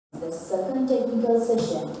the second technical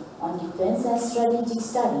session on Defence and Strategic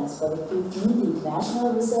Studies for the 15th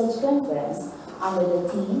International Research Conference under the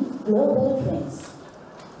theme Global Trends.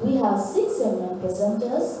 We have 6 eminent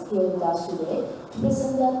presenters here with us today to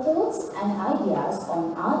present their thoughts and ideas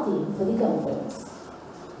on our theme for the conference.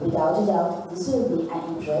 Without a doubt, this will be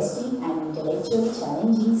an interesting and intellectually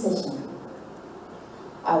challenging session.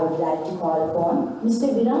 I would like to call upon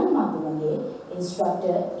Mr. Viran Madhumage,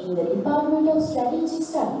 instructor in the Department of Strategic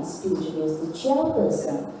Studies, to introduce the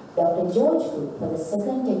chairperson, Dr. George Cooke, for the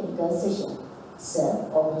second technical session. Sir,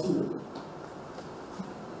 over to you.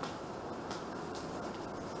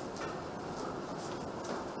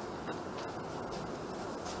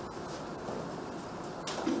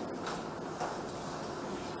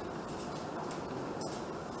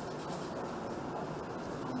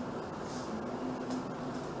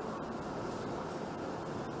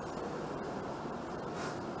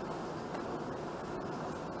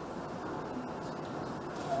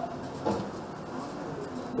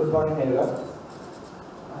 Good morning, everyone.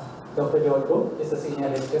 Dr. George Cooke is a senior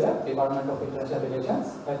lecturer, Department of International Relations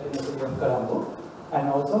at University of Colombo, and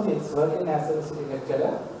also he is working as a visiting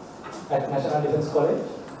lecturer at National Defence College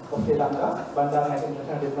of Sri Lanka, Pathirana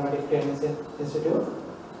International Diplomatic Training Institute,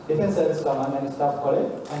 Defence Service Command and Staff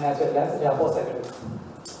College, and as well as Air Force Academy.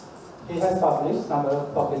 He has published a number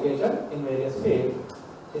of publications in various fields.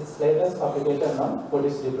 His latest publication on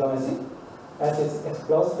Buddhist diplomacy, as it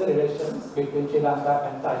explores the relations between Sri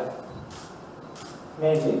Lanka and Thailand.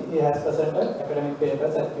 Mainly, he has presented academic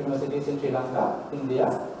papers at universities in Sri Lanka, India,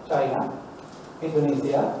 China,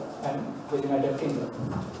 Indonesia, and the United Kingdom.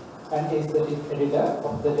 And he is the editor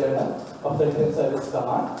of the Journal of the Defence Service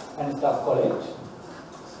Command and Staff College,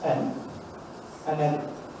 and an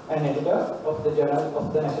editor of the Journal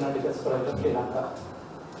of the National Defence College of Sri Lanka.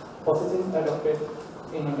 Possessing a doctorate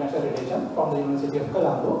in International Relations from the University of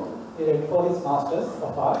Colombo, he read for his Masters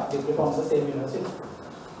of Art degree from the same university.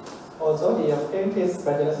 Also, he obtained his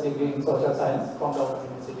Bachelor's degree in Social Science from the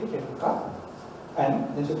University of Lanka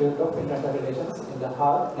and Institute of International Relations in The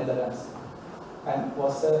Hague, Netherlands, and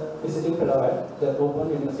was a visiting fellow at the Open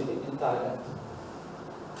University in Thailand.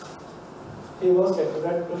 He was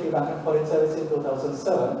recruited to Sri Lankan Foreign Service in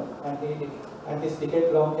 2007, and his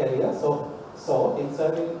decade-long career saw him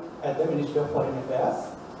serving at the Ministry of Foreign Affairs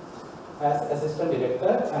as Assistant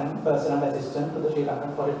Director and Personal Assistant to the Sri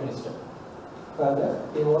Lankan Foreign Minister. Further,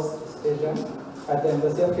 he was stationed at the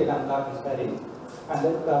Embassy of Sri Lanka in Paris and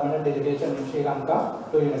then permanent delegation in Sri Lanka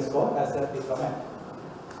to UNESCO as a diplomat.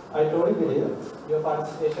 I truly believe your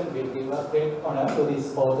participation will give a great honor to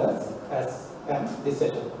these authors and this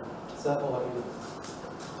session. Sir, over to you.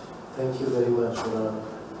 Thank you very much, Viran.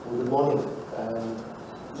 Good morning.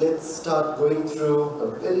 Let's start going through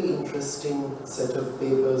a very interesting set of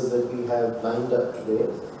papers that we have lined up today.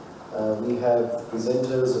 We have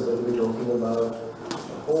presenters who are going to be talking about a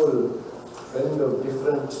whole trend of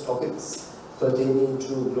different topics pertaining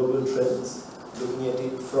to global trends, looking at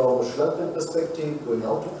it from a Sri Lankan perspective, going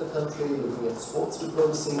out of the country, looking at sports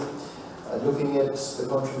diplomacy, looking at the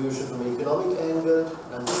contribution from an economic angle.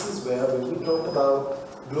 And this is where, when we talk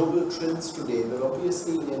about global trends today, we're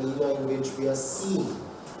obviously in an era in which we are seeing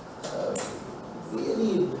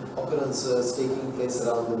really occurrences taking place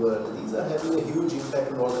around the world. These are having a huge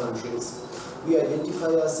impact on all countries. We identify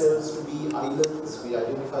ourselves to be islands, we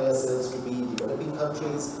identify ourselves to be developing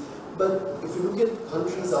countries, but if you look at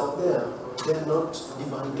countries out there, they are not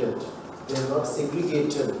divided, they are not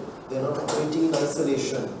segregated, they are not operating in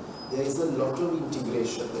isolation. There is a lot of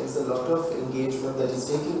integration, there is a lot of engagement that is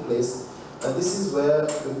taking place, and this is where,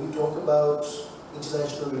 when we talk about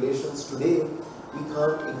international relations today, we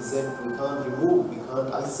can't exempt, we can't remove, we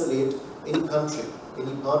can't isolate any country,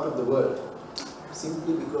 any part of the world,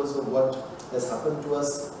 simply because of what has happened to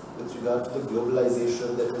us with regard to the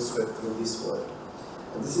globalization that was swept through this world.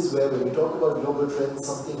 And this is where, when we talk about global trends,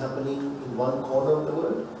 something happening in one corner of the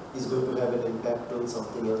world is going to have an impact on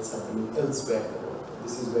something else happening elsewhere in the world.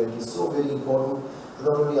 This is where it is so very important to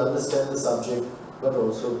not only understand the subject, but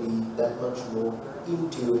also be that much more in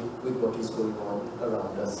tune with what is going on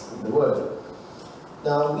around us in the world.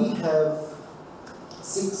 Now, we have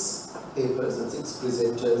 6 papers and 6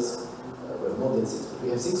 presenters, well, more than 6, but we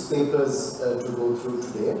have 6 papers to go through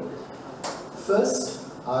today. First,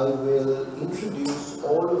 I will introduce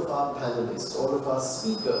all of our panelists, all of our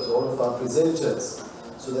speakers, all of our presenters,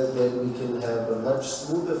 so that then we can have a much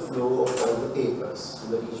smoother flow of all the papers, so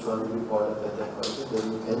that each one will be called up at that point, and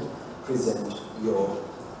then you can present your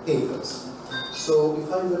papers. So,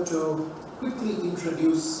 if I were to quickly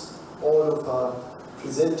introduce all of our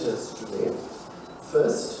presenters today.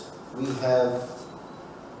 First, we have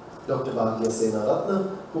Dr.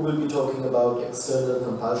 Senaratne, who will be talking about external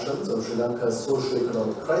compulsions on Sri Lanka's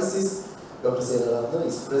socio-economic crisis. Dr. Senaratne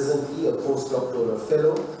is presently a postdoctoral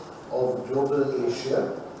fellow of Global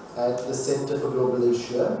Asia at the Center for Global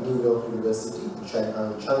Asia, New York University,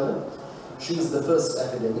 Shanghai, China. She is the first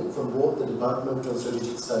academic from both the Department of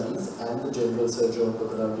Strategic Studies and the General Surgery of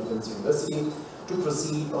Pathirana Defense University to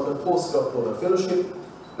proceed on a postdoctoral fellowship.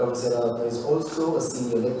 Dr. Senaratne is also a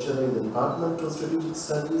senior lecturer in the Department of Strategic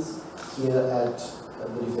Studies here at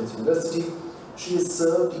the Defense University. She has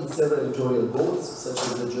served in several editorial boards, such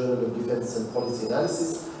as the Journal of Defense and Policy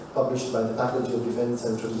Analysis, published by the Faculty of Defense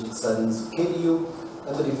and Strategic Studies, KDU,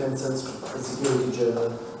 and the Defense and Security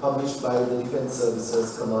Journal, published by the Defense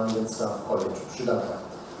Services Command and Staff College, Sri Lanka,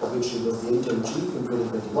 of which she was the editor-in-chief in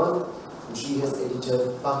 2021, and she has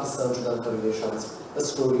edited Pakistan-Sri Lanka Relations, a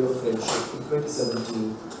story of friendship in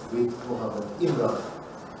 2017 with Muhammad Imran.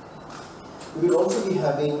 We will also be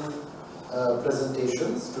having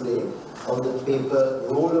presentations today on the paper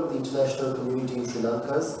Role of the International Community in Sri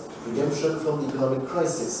Lanka's Redemption from the Economic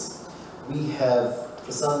Crisis. We have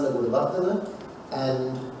Prasanna Gunawardana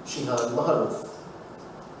and Shihan Maharoof.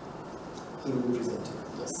 He will be presenting,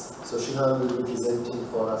 yes. So Shihan will be presenting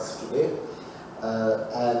for us today.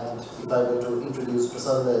 And if I were to introduce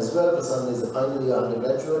Prasanna as well, Prasanna is a final year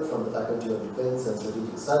undergraduate from the Faculty of Defense and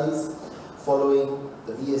Strategic Studies, following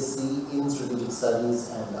the BSc in Strategic Studies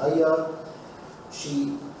and IR.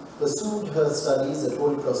 She pursued her studies at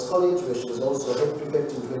Holy Cross College, where she was also head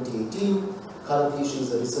prefect in 2018. Currently, she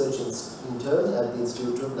is a research intern at the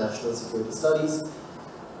Institute of National Security Studies.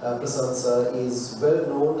 Prasanna is well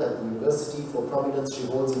known at the university for prominence she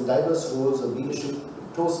holds in diverse roles of leadership,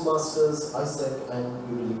 Toastmasters, ISEC, and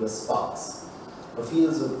Unilever Sparks. Her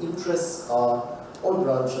fields of interest are all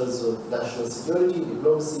branches of national security,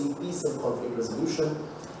 diplomacy, peace and conflict resolution,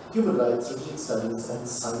 human rights, strategic studies, and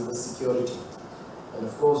cyber security. And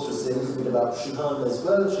of course, to say a little bit about Shihan as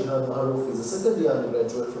well, Shihan Maharoof is a second year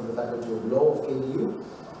undergraduate from the Faculty of Law of KDU,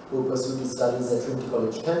 who pursued his studies at Trinity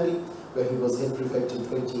College, Kandy, where he was head prefect in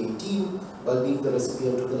 2018, while being the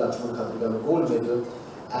recipient of the Lakshman Kathirana Gold Medal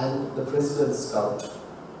and the President's Scout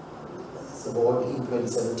Award in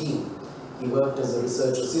 2017. He worked as a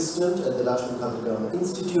research assistant at the Lakshman Kathirana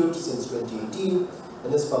Institute since 2018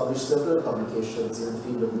 and has published several publications in the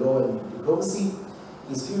field of law and diplomacy.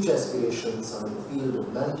 His future aspirations are in the field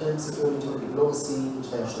of maritime security, diplomacy,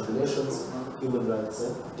 international relations, human rights,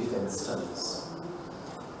 and defense studies.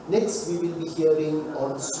 Next, we will be hearing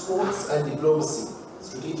on sports and diplomacy,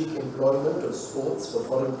 strategic employment of sports for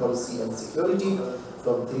foreign policy and security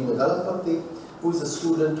from Galappatti, who is a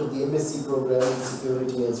student of the MSc program in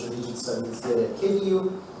Security and Strategic Studies here at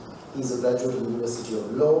KDU. He is a graduate of the University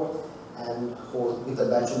of Law and with a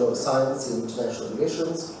Bachelor of Science in International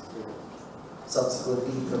Relations.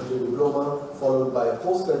 Subsequently, he completed a diploma, followed by a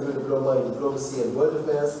postgraduate diploma in Diplomacy and World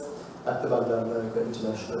Affairs at the Bangalore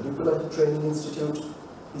International Diplomatic Training Institute.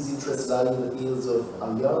 His interests lie in the fields of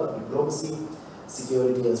IR, diplomacy,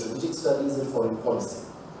 security and strategic studies, and foreign policy.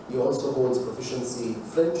 He also holds proficiency in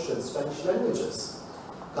French and Spanish languages.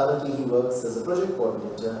 Currently, he works as a project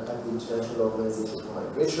coordinator at the International Organization for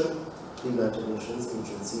Migration, the United Nations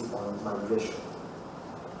Agency on Migration.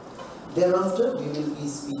 Thereafter, we will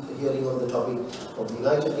be hearing on the topic of the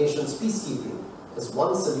United Nations peacekeeping as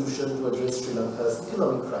one solution to address Sri Lanka's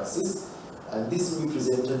economic crisis, and this will be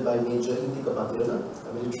presented by Major Pathirana,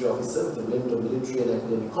 a military officer with a blend of military and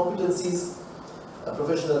academic competencies, a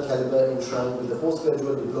professional caliber enshrined with a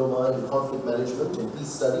postgraduate diploma in conflict management and peace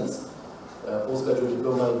studies, a postgraduate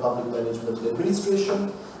diploma in public management and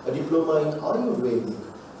administration, a diploma in Ayurvedic,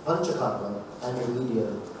 Panchakarma and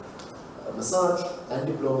remedial massage, and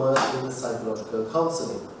diploma in psychological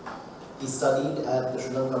counseling. He studied at the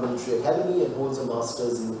Sri Lanka Military Academy and holds a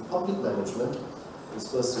master's in public management. His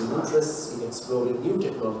personal interests in exploring new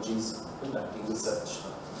technologies, conducting research.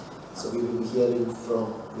 So we will be hearing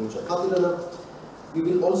from Major Pathirana. We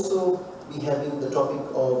will also be having the topic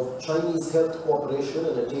of Chinese health cooperation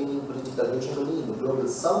and attaining political hegemony in the global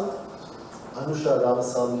south. Anusha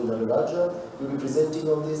Ramasamy Nadaraja will be presenting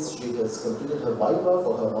on this. She has completed her Viva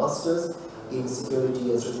for her Masters in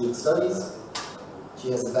Security and Strategic Studies.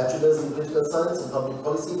 She has a Bachelor's in Political Science and Public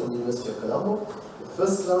Policy from the University of Colombo with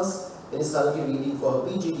first class, and is currently reading for her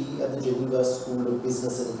PGD at the Geneva School of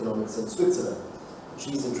Business and Economics in Switzerland.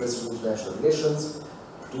 She is interested in international relations,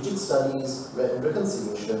 strategic studies, and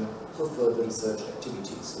reconciliation for further research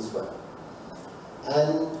activities as well.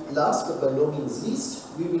 And last but by no means least,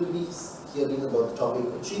 we will be hearing about the topic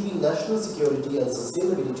achieving national security and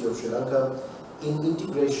sustainability of Sri Lanka in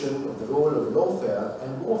integration of the role of lawfare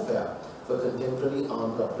and warfare for contemporary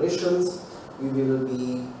armed operations. We will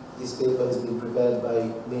be This paper has been prepared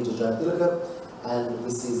by Major Jayathillaka and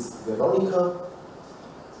Mrs. Veronica.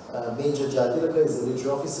 Major Jayathillaka is a military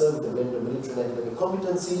officer with a blend of military and academic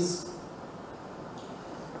competencies.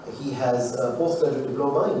 He has a postgraduate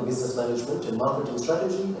diploma in business management and marketing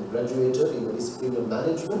strategy and graduated in the discipline of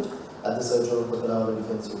management at the Sir John Pathirana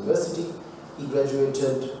Defence University. He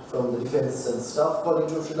graduated from the Defence and Staff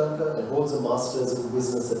College of Sri Lanka and holds a Master's in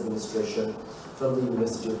Business Administration from the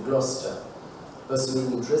University of Gloucester,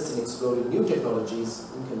 pursuing interest in exploring new technologies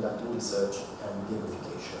in conducting research and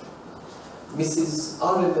gamification. Mrs.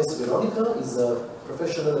 RMS Veronica is a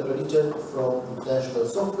professional accredited from the International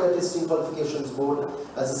Software Testing Qualifications Board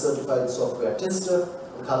as a certified software tester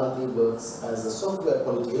and currently works as a software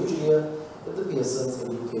quality engineer at the Pearson's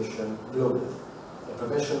Education Global. A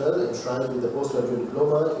professional enshrined with a postgraduate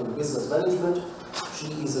diploma in business management, she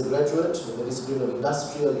is a graduate in the discipline of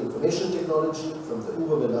industrial information technology from the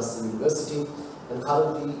Uber University and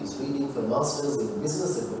currently is reading for Masters in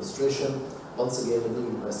Business Administration, once again at the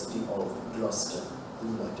University of Gloucester,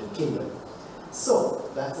 United Kingdom. So,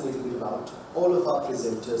 that's a little bit about all of our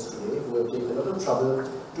presenters today who have taken a lot of trouble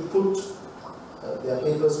to put their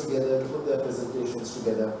papers together, to put their presentations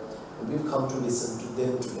together, and we've come to listen to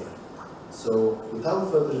them today. So,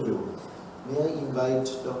 without further ado, may I invite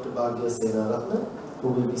Dr. Senaratne, who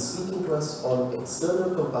will be speaking to us on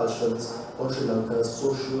external compulsions on Sri Lanka's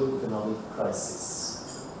socio-economic crisis.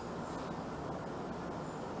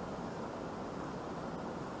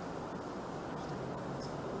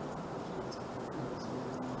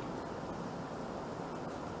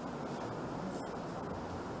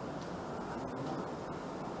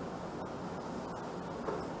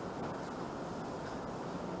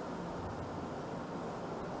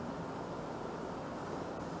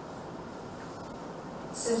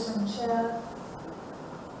 Session Chair,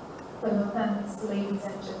 fellow panelists, ladies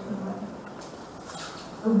and gentlemen,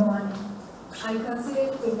 good morning. I consider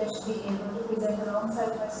it a privilege to be able to present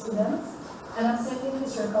alongside my students, and I'm sending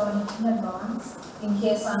this recording in advance in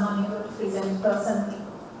case I'm unable to present personally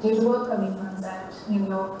due to work commitments at New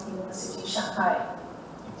York University, Shanghai.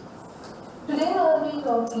 Today I'll be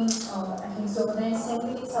talking, at least over the next 10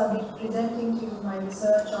 minutes, I'll be presenting to you my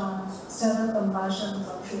research on external compulsions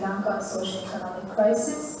of Sri Lanka's socio-economic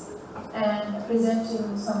crisis and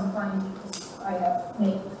presenting some findings I have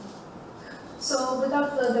made. So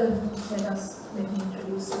without further ado, let me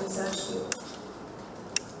introduce the research to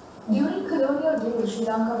you. During colonial rule, Sri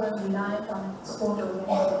Lanka was reliant on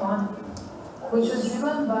export-oriented economy, which was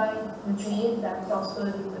driven by the trade that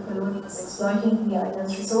prospered with the colonials exploiting the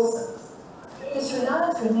island's resources. This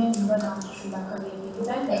reliance remained even after Sri Lanka gained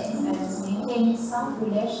independence and has maintained some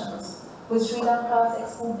relations with Sri Lanka's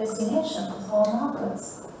export destinations or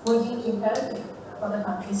markets were deemed imperative for the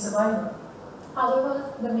country's survival.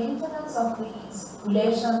 However, the maintenance of these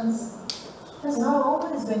relations has not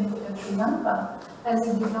always benefited Sri Lanka, as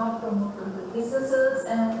it did not promote local businesses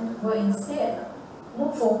and were instead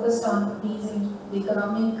more focused on appeasing the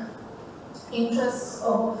economic interests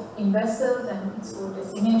of investors and export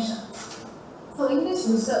destinations. So in this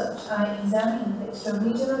research, I examined the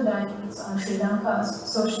extra-regional dynamics on Sri Lanka's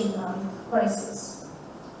socio-economic crisis.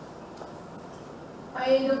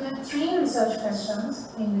 I looked at 3 research questions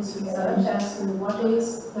in this research as to what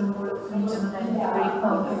is the role of regional and great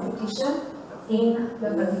power competition in the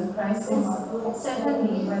current crisis.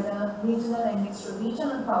 Secondly, whether regional and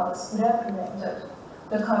extra-regional powers could have prevented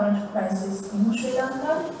the current crisis in Sri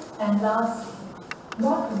Lanka. And lastly,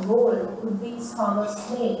 what role could these powers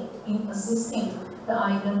play in assisting the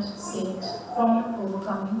island state from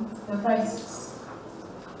overcoming the crisis?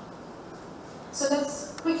 So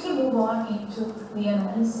let's quickly move on into the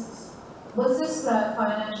analysis. Was this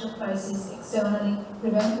financial crisis externally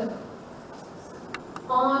preventable?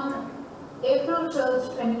 On April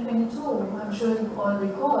 12, 2022, I'm sure you all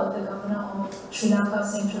recall, the governor of Sri Lanka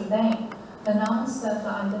Central Bank announced that the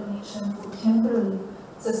island nation would temporarily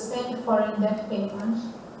suspend foreign debt payment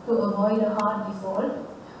to avoid a hard default,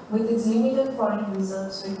 with its limited foreign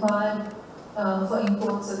reserves required for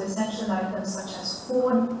imports of essential items such as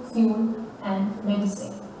food, fuel, and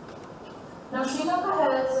medicine. Now, Sri Lanka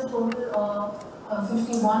has a total of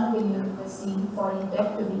 51 billion USD foreign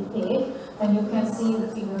debt to be paid, and you can see the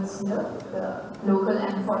figures here, the local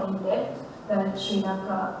and foreign debt that Sri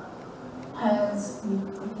Lanka has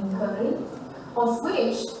been incurring, of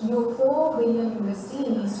which 4 billion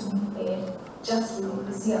USD needs to be paid just within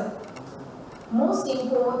this year. Most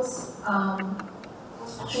imports,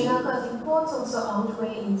 Sri Lanka's imports also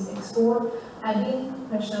outweigh its export, adding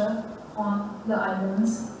pressure on the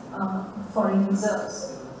island's foreign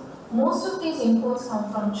reserves. Most of these imports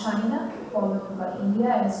come from China, followed by India,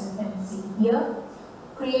 as you can see here.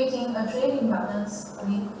 creating a trade imbalance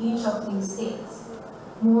with each of these states.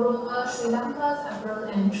 Moreover, Sri Lanka's apparel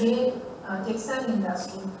and trade textile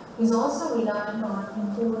industry is also reliant on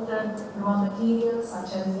imported raw materials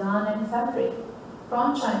such as yarn and fabric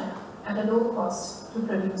from China at a low cost to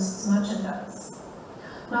produce its merchandise.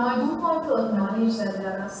 Now, I do want to acknowledge that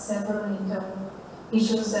there are several internal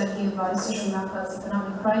issues that give rise to Sri Lanka's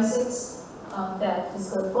economic crisis, bad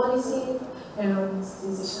fiscal policy, erroneous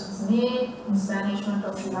decisions made, mismanagement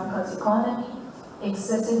of Sri Lanka's economy,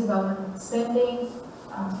 excessive government spending,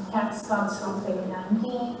 tax cuts from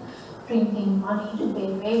 2019, printing money to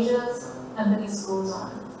pay wages, and the list goes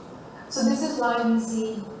on. So this is why we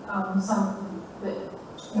see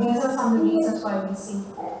these are some of the reasons why we see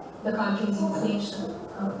the country's inflation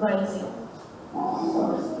rising.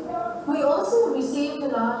 We also received a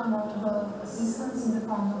large amount of assistance in the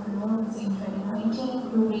form of loans in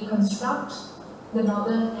 2019 to reconstruct the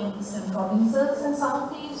northern and eastern provinces, and some of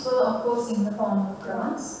these were, of course, in the form of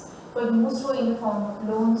grants, but most were in the form of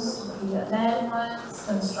loans to clear landmines,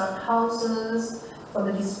 construct houses for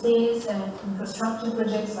the displaced, and infrastructure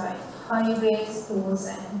projects like highways, schools,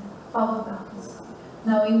 and power plants.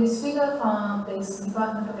 Now, in this figure from the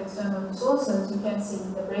Department of External Resources, you can see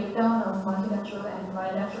the breakdown of multilateral and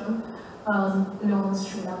bilateral loans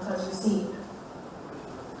Sri Lanka has received.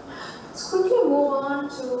 Let's quickly move on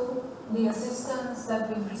to the assistance that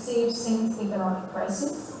we've received since the economic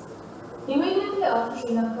crisis. Immediately after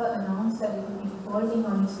Sri Lanka announced that it would be defaulting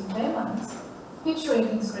on its repayments, Fitch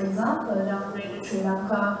Ratings, for example, downgraded Sri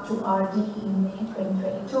Lanka to RD in May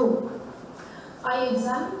 2022. I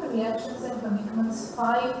examined the reactions and commitments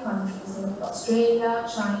 5 countries, in Australia,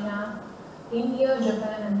 China, India,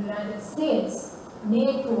 Japan, and the United States,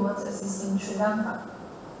 made towards assisting Sri Lanka.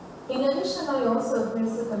 In addition, I also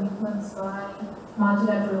appraised the commitments by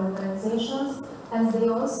multilateral organizations, as they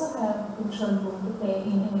also have a crucial role to play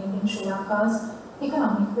in enabling Sri Lanka's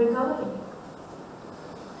economic recovery.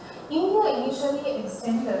 India initially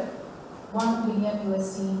extended $1 billion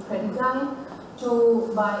credit line to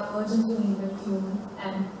buy urgently needed food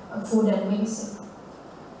and medicine.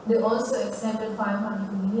 They also extended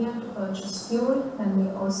 $500 million to purchase fuel, and they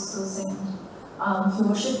also sent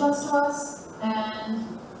fuel shippers to us, and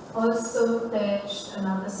also pledged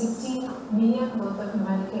another $16 million worth of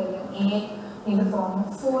humanitarian aid in the form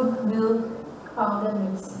of food, milk, powder, and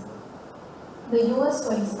medicine. The US,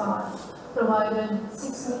 for its part, provided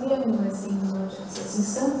 $6 million emergency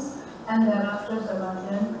assistance, and thereafter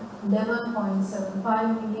provided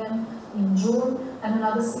 $11.75 million in June and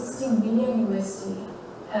another $16 million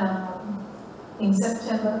in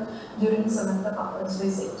September during Samantha Power's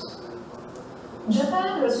visit.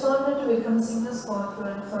 Japan responded to Vikram Singh's call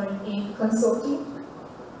for an aid consortium,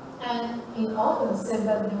 and in August said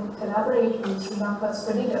that they would collaborate with Sri Lanka's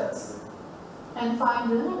creditors and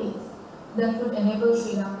find remedies that would enable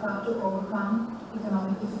Sri Lanka to overcome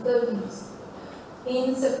economic difficulties.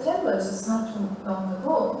 In September, just not too long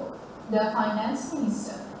ago, their finance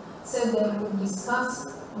minister said they would discuss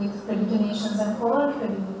with creditor nations and foreign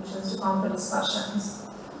creditor nations to come for discussions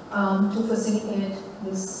to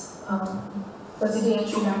facilitate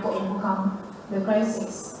Sri Lanka overcome the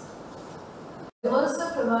crisis. They also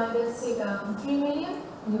provided $3 million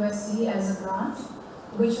as a grant,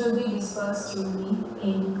 which will be dispersed through the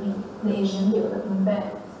ADB, the Asian Development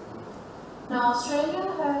Bank. Now, Australia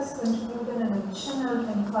has contributed an additional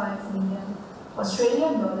 $25 million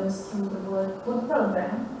Australian dollars through the World Food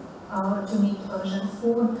Programme to meet urgent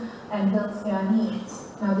food and healthcare needs.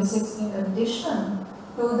 Now, this is in addition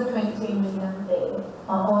to the $23 million they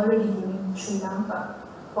are already giving Sri Lanka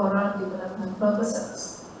for our development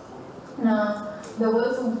purposes. Now, the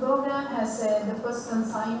World Food Programme has said the first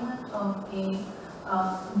consignment of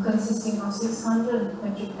consisting of 600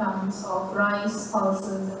 metric tons of rice,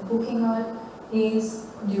 pulses, and cooking oil is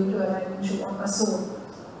due to arrive in Sri Lanka soon.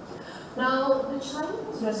 Now, the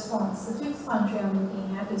Chinese response, the 5th country I'm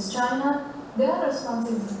looking at is China. Their response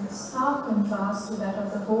is in stark contrast to that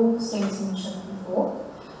of the home states mentioned before.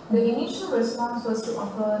 The initial response was to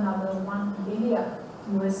offer another $1 billion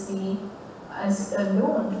as a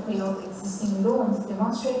loan to pay off existing loans,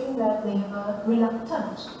 demonstrating that they were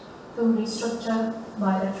reluctant to restructure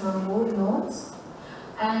bilateral loans.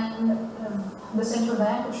 And the Central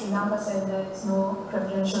Bank of Sri Lanka said there is no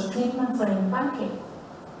preferential treatment for any country.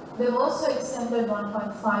 They've also extended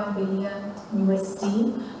 $1.5 billion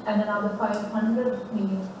and another 500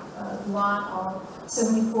 million yuan or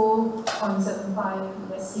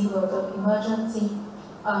 $74.75 worth of emergency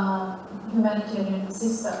humanitarian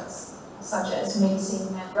assistance, such as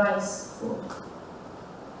medicine and rice food.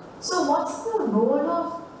 So what's the role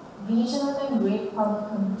of regional and great power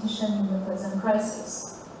competition in the present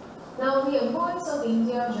crisis. Now, the envoys of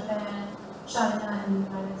India, Japan, China, and the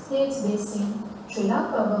United States based in Sri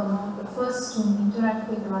Lanka were among the first to interact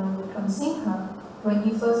with Ranil Wickremesinghe when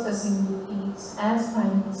he first assumed duties as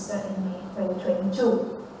Prime Minister in May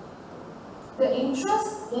 2022. The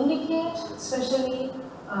interests indicate, especially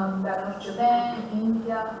that of Japan,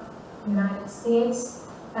 India, United States,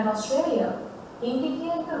 and Australia,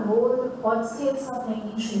 indicate the role the Quad states are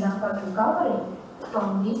playing in Sri Lanka's recovery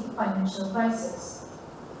from the financial crisis.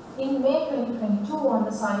 In May 2022, on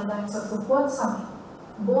the sidelines of the Quad Summit,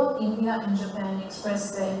 both India and Japan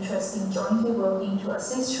expressed their interest in jointly working to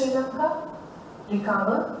assist Sri Lanka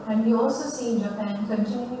recover, and we also see Japan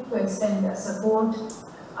continuing to extend their support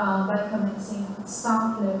by commencing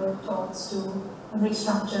staff-level talks to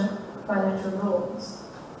restructure bilateral roles.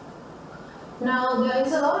 Now, there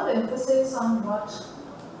is a lot of emphasis on what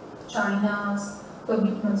China's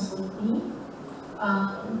commitments would be,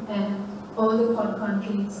 and all the Quad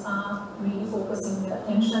countries are really focusing their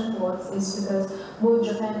attention towards this because both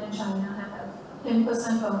Japan and China have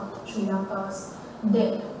 10% of Sri Lanka's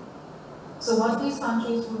debt. So what these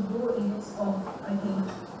countries would do is of, I think,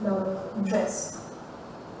 a lot of interest.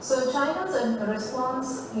 So China's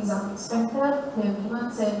response is unexpected. They've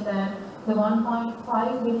even said that the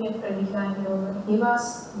 1.5 billion credit line they were going to give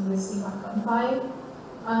us, USD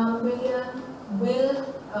 1.5 billion, will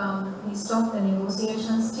we stop the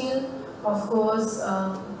negotiations till, of course,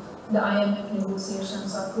 the IMF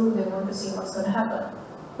negotiations are through. They want to see what's going to happen.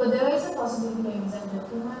 But there is a possibility, ladies and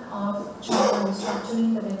gentlemen, of China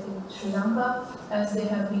restructuring the debt in Sri Lanka as they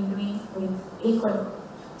have been doing with Ecuador.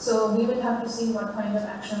 So we will have to see what kind of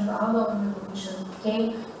action our government officials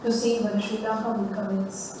take to see whether Sri Lanka will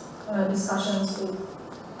commence discussions with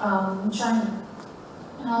China.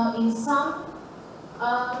 Now, in some,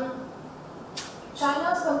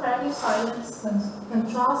 China's comparative silence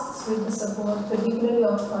contrasts with the support, particularly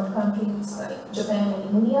of countries like Japan and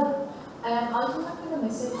India, and ultimately the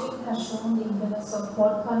messaging has shown the eagerness of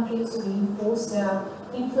Quad countries to reinforce their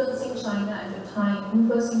influencing China at a time,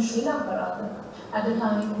 influencing Sri Lanka rather, at a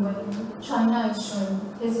time when China is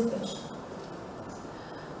showing hesitation.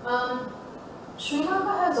 Sri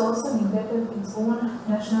Lanka has also neglected its own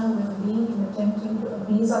national well-being in attempting to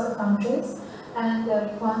appease other countries and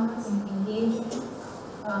their requirements in engaging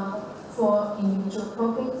for individual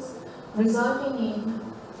profits, resulting in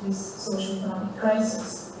this socio-economic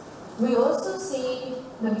crisis. We also see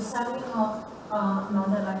the mishandling of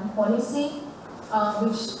non-aligned policy,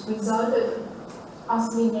 which resulted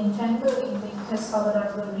us being entangled in the interest power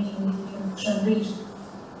rivalry in the Indian region.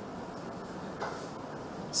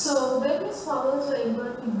 So various powers were able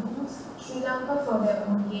to use Sri Lanka for their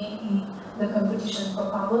own gain in the competition for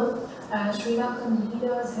power, as Sri Lankan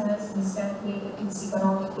leaders has miscalculated its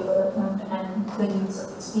economic development and the needs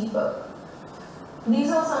of its people.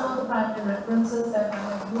 These are some of the primary references that I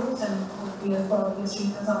have used, and hopefully for obvious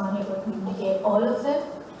reasons I'm unable to indicate all of them.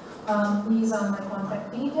 These are my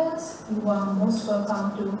contact details. You are most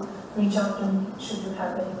welcome to reach out to me should you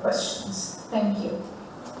have any questions. Thank you.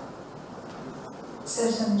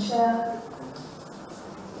 Session Chair,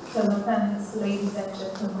 fellow panelists, ladies and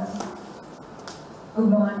gentlemen, good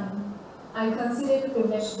morning. I consider it a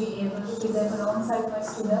privilege to be able to present alongside my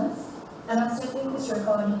students, and I'm sending this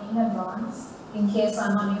recording in advance in case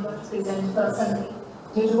I'm unable to present personally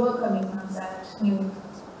due to work commitments at New York.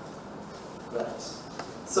 Right.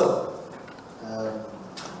 So,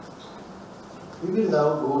 we will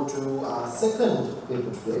now go to our second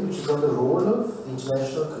paper today, which is on the role of the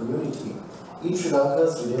international community in Sri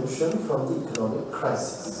Lanka's redemption from the economic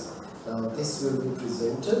crisis. Now, this will be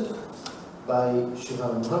presented by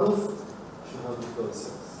Shivan Maharoof. Shivan, the floor is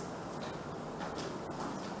yours.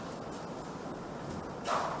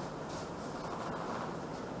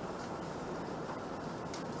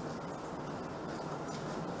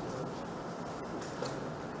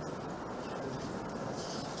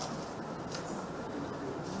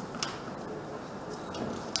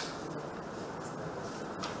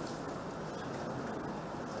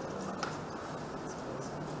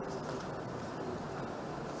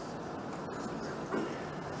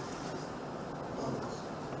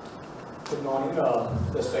 Good morning,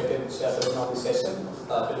 respected Chairperson of this session,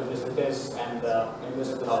 fellow presenters and members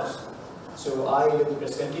of the House. So I will be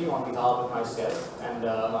presenting on behalf of myself and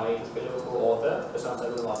my fellow co-author,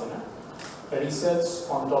 Gunawardana, a research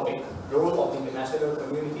on the topic, role of the international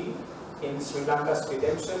community in Sri Lanka's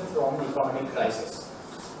redemption from the economic crisis.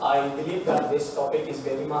 I believe that this topic is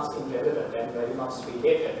very much relevant and very much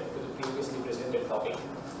related to the previously presented topic.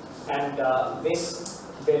 And this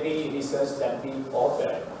very research that we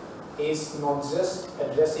authored is not just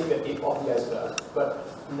addressing the tip of the iceberg, but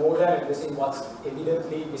more than addressing what's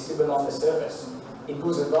evidently visible on the surface. It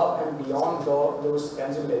goes above and beyond those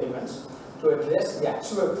tangible elements to address the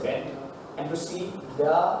actual threat and to see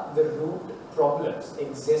where the root problems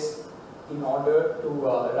exist in order to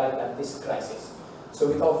arrive at this crisis. So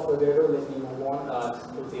without further ado, let me move on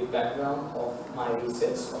to the background of my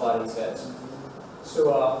research, of our research.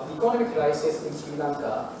 So the economic crisis in Sri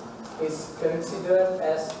Lanka is considered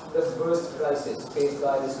as the worst crisis faced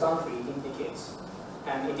by this country in decades.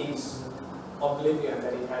 And it is oblivion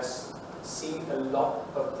that it has seen a lot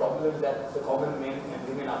of problems that the common men and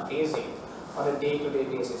women are facing on a day-to-day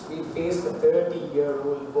basis. We faced a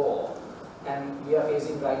 30-year-old war, and we are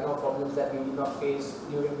facing right now problems that we did not face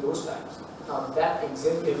during those times. Now that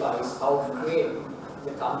exemplifies how great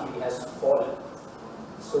the country has fallen.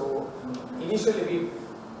 So initially we've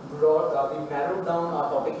narrowed down our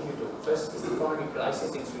topic into two. First is the economic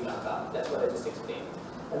crisis in Sri Lanka, that's what I just explained.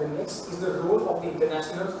 And the next is the role of the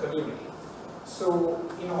international community. So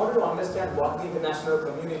in order to understand what the international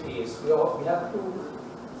community is, we have to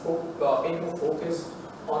pay more focus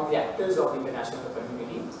on the actors of the international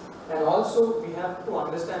community, and also we have to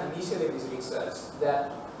understand initially in this research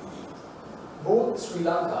that both Sri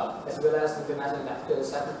Lanka as well as the international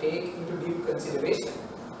actors have to take into deep consideration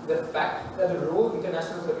the fact that the role the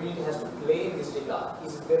international community has to play in this regard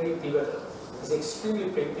is very pivotal, is extremely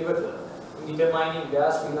pivotal in determining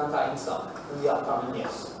where Sri Lanka ends up in the upcoming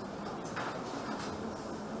years.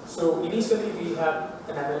 So initially we have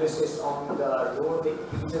an analysis on the role the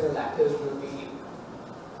regional actors will be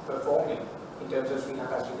performing in terms of Sri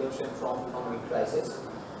Lanka's redemption from economic crisis.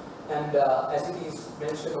 And as it is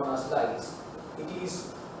mentioned on our slides, it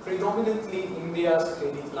is predominantly India's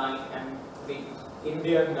credit line and the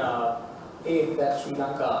Indian aid that Sri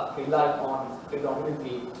Lanka relied on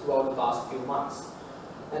predominantly throughout the past few months.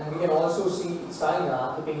 And we can also see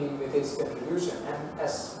China hitting in with its contribution. And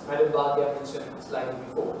as Madam Bhatia mentioned slightly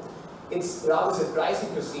before, it's rather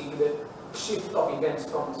surprising to see the shift of events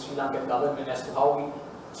from the Sri Lankan government as to how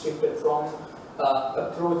we shifted from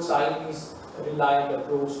a pro-Chinese reliant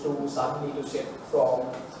approach to suddenly to shift from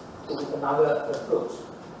to another approach.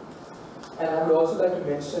 And I would also like to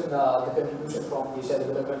mention the contribution from the Asia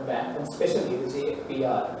Development Bank, and especially the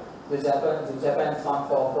JFPR, the Japan Fund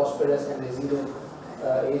for Prosperous and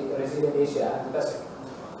Resilient Asia and the Pacific.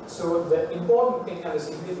 So the important thing and the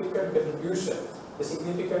significant contribution, the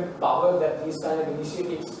significant power that these kind of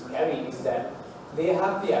initiatives carry is that they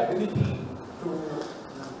have the ability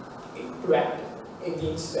to act in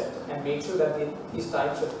the instant and make sure that in these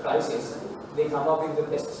types of crises, they come up with the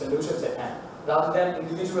best solutions at hand. Rather than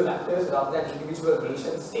individual actors, rather than individual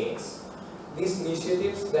nation states, these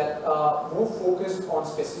initiatives that are more focused on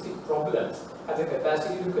specific problems have the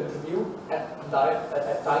capacity to contribute at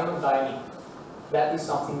time of dining. That is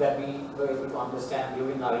something that we were able to understand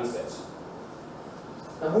during our research.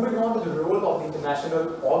 Now moving on to the role of the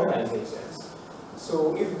international organizations.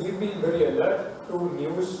 So if we've been very alert to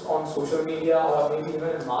news on social media or maybe even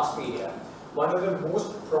in mass media, one of the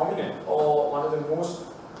most prominent or one of the most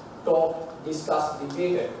talked, discussed,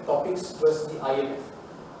 debated topics was the IMF.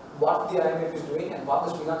 What the IMF is doing and what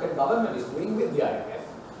the Sri Lankan government is doing with the IMF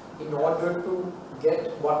in order to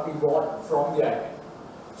get what we got from the IMF.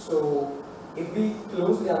 So if we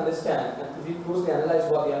closely understand and if we closely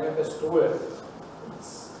analyze what the IMF has told,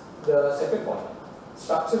 it's the second point.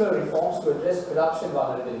 Structural reforms to address corruption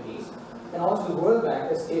vulnerabilities. And also the World Bank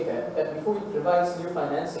has stated that before it provides new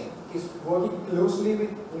financing, it is working closely with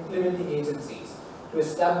implementing agencies to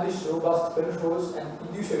establish robust controls and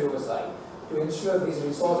fiduciary oversight to ensure these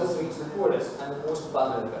resources reach the poorest and the most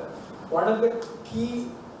vulnerable. One of the key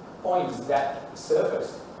points that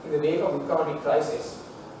surfaced in the wake of the economic crisis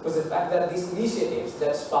was the fact that these initiatives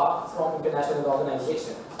that sparked from international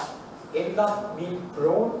organizations end up being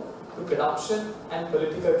prone to corruption and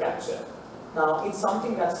political capture. Now, it's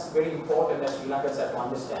something that's very important that Sri Lankans have to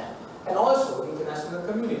understand, and also the international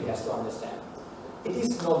community has to understand. It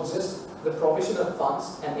is not just the provision of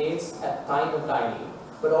funds and aids at time of dining,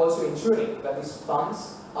 but also ensuring that these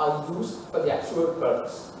funds are used for the actual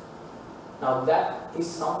purpose. Now, that is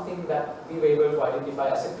something that we were able to identify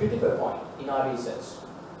as a critical point in our research.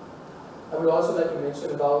 I would also like to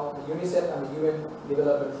mention about the UNICEF and the UN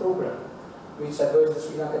Development Program, which advised the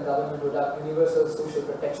Sri Lankan government to adopt universal social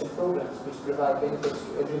protection programs which provide benefits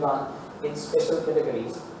to everyone in special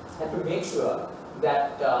categories, and to make sure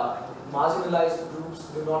that marginalized groups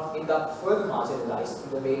do not end up further marginalized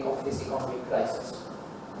in the wake of this economic crisis.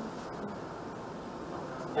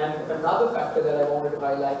 And another factor that I wanted to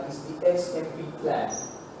highlight is the XMP plan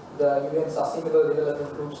the UN Sustainable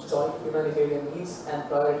Development Group's Joint Humanitarian Needs and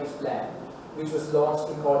Priorities Plan, which was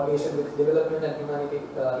launched in coordination with development and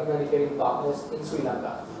humanitarian partners in Sri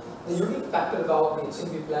Lanka. The unique factor about the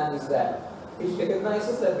HGAP plan is that it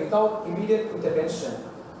recognizes that without immediate intervention,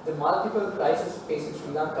 the multiple crises facing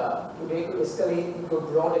Sri Lanka today could escalate into a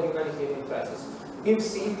broader humanitarian crisis. We've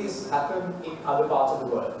seen this happen in other parts of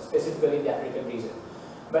the world, specifically in the African region.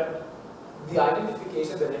 But the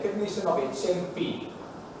identification, the recognition of HMP,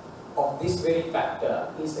 of this very factor,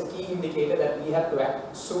 is a key indicator that we have to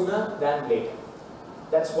act sooner than later.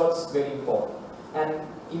 That's what's very important. And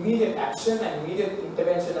immediate action and immediate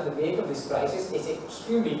intervention at the wake of this crisis is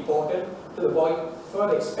extremely important to avoid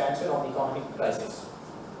further expansion of the economic crisis.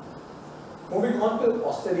 Moving on to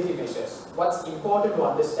austerity measures. What's important to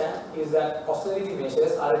understand is that austerity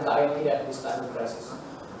measures are a dire need at this time of crisis.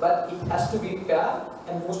 But it has to be fair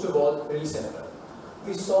and most of all reasonable.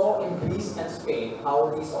 We saw in Greece and Spain how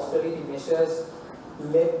these austerity measures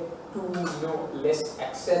led to less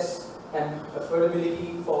access and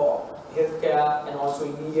affordability for healthcare and also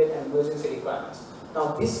immediate and emergency requirements.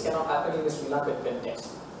 Now this cannot happen in the Sri Lankan context.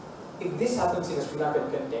 If this happens in the Sri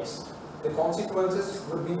Lankan context, the consequences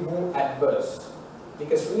would be more adverse.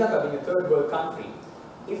 Because Sri Lanka being a third world country,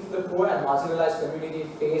 if the poor and marginalized community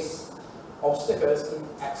face obstacles in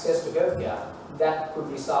access to healthcare, that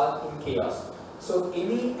could result in chaos. So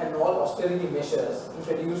any and all austerity measures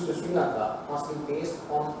introduced to Sri Lanka must be based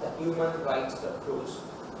on a human rights approach.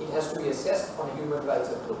 It has to be assessed on a human rights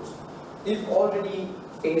approach. We've already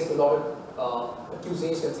faced a lot of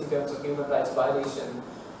accusations in terms of human rights violation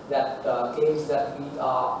that claims that we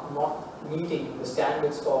are not meeting the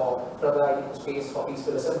standards for providing space for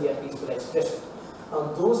peaceful assembly and peaceful expression.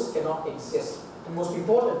 Those cannot exist. And most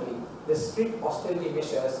importantly, the strict austerity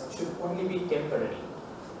measures should only be temporary.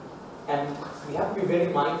 And we have to be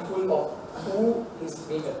very mindful of who is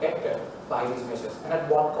being affected by these measures and at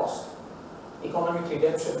what cost. Economic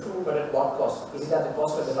redemption, true, but at what cost? Is it at the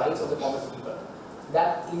cost of the rights of the common people?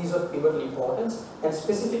 That is of pivotal importance, and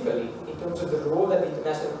specifically in terms of the role that the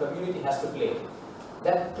international community has to play.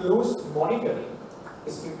 That close monitoring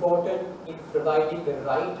is important in providing the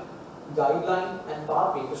right guideline and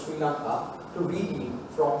pathway to Sri Lanka to redeem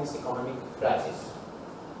from this economic crisis.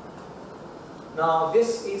 Now,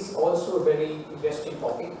 this is also a very interesting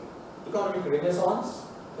topic. Economic renaissance,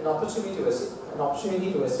 an opportunity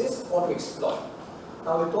to assist or to exploit.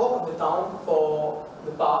 Now, the talk of the town for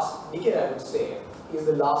the past decade, I would say, is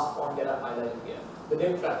the last point that I'm highlighting here. The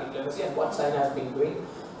debt trap diplomacy and what China has been doing,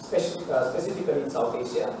 specifically in South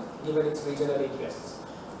Asia, given its regional interests.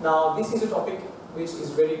 Now, this is a topic which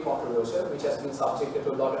is very controversial, which has been subjected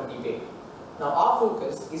to a lot of debate. Now, our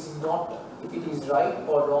focus is not if it is right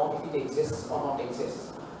or wrong, if it exists or not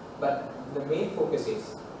exists, but the main focus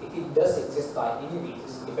is if it does exist by any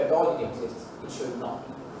means, if at all it exists, it should not.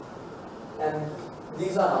 And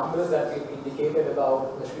these are numbers that we've indicated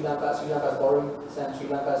about the Sri Lanka's borrowings and Sri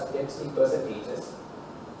Lanka's debts in percentages.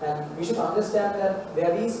 And we should understand that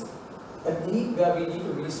there is a need where we need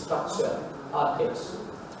to restructure our debts.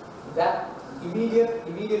 That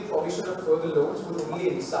immediate provision of further loans would only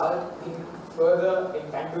result in further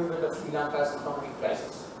entanglement of Sri Lanka's economic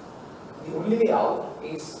crisis. The only way out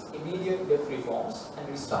is immediate debt reforms and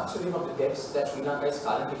restructuring of the debts that Sri Lanka is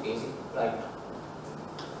currently facing right now.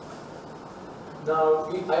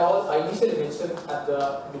 Now, I initially mentioned at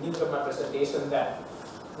the beginning of my presentation that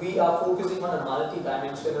we are focusing on a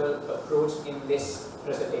multi-dimensional approach in this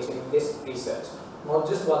presentation, in this research. Not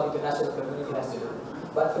just what the international community has to do,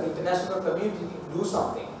 but for the international community to do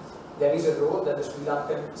something, there is a role that the Sri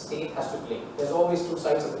Lankan state has to play. There's always two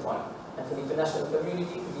sides of the coin. And for the international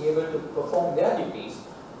community to be able to perform their duties,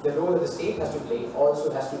 the role that the state has to play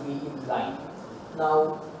also has to be in line.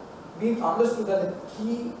 Now, we've understood that the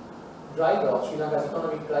key driver of Sri Lanka's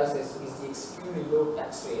economic crisis is the extremely low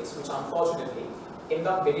tax rates, which unfortunately end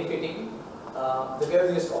up benefiting the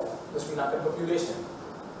wealthiest of the Sri Lankan population.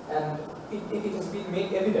 And it has been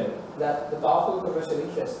made evident that the powerful commercial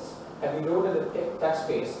interests have eroded the tax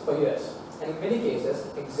base for years, and in many cases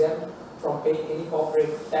exempt from paying any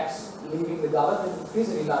corporate tax, leaving the government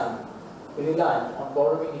increasingly reliant on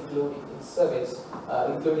borrowing, including to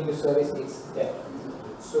service its debt.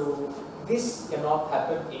 So this cannot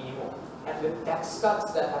happen anymore. And the tax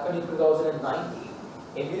cuts that happened in 2019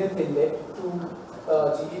 evidently led to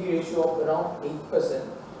a GDP ratio of around 8%,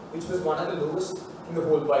 which was one of the lowest in the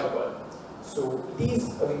whole wide world. So it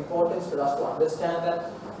is of importance for us to understand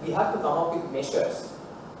that we have to come up with measures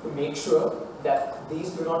to make sure that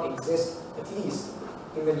these do not exist, at least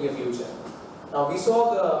in the near future. Now, we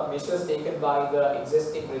saw the measures taken by the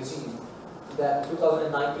existing regime, that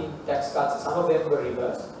 2019 tax cuts, some of them were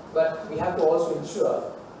reversed, but we have to also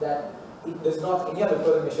ensure that it does not, any other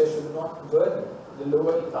further measures should not burden the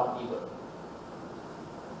lower income people.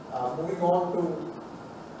 Moving on to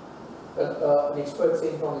an expert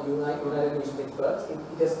saying from the United Nations experts,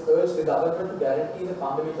 it has urged the government to guarantee the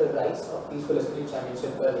fundamental rights of peaceful assembly, which I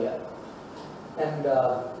mentioned earlier. And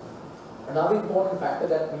another important factor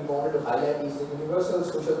that we wanted to highlight is the Universal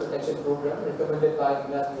Social Protection Program recommended by the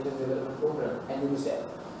United Nations Development Program and UNICEF.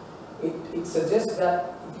 It suggests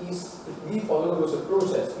that if we follow those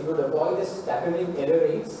approaches, we would avoid the staggering error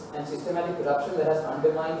rates and systematic corruption that has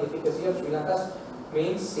undermined the efficacy of Sri Lanka's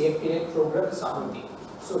main safety net program, Samruddhi.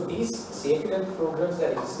 So these safety net programs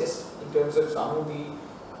that exist in terms of Samruddhi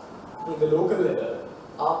in the local level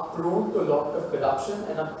are prone to a lot of corruption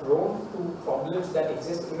and are prone to problems that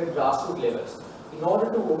exist in the grassroots levels. In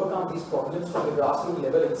order to overcome these problems from the grassroots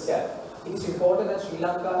level itself, it is important that Sri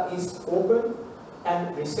Lanka is open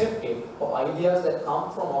and receptive of ideas that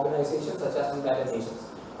come from organizations such as the United Nations.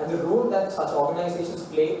 And the role that such organizations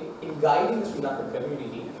play in guiding the Sri Lankan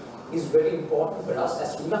community is very important for us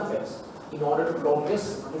as Sri Lankans in order to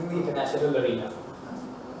progress in the international arena.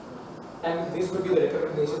 And this would be the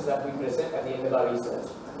recommendations that we present at the end of our research.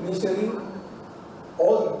 Initially, the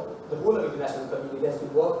whole of the international community has to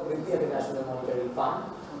work with the International Monetary Fund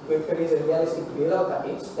to encourage a realistic bailout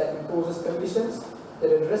package that imposes conditions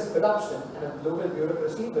that address corruption and a global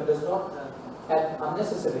bureaucracy but does not add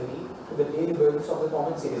unnecessarily to the daily burdens of the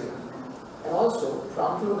common citizen. And also,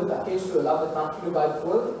 front-load the package to allow the country to buy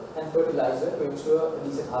fuel and fertilizer to ensure a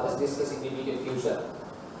decent harvest. This is in the immediate future.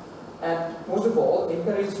 And most of all,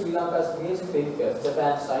 encourage Sri Lanka's major creditors,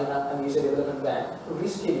 Japan, China, and Asia Development Bank, to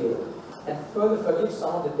reschedule and further forgive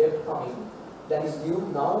some of the debt coming that is due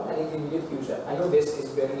now and in the immediate future. I know this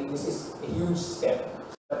is a huge step,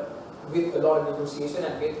 but with a lot of negotiation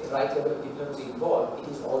and with the right level of diplomacy involved,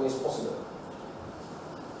 it is always possible.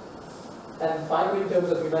 And finally, in terms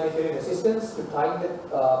of humanitarian assistance, to tide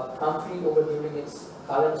the country over during its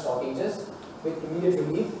current shortages with immediate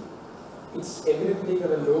relief, it's evidently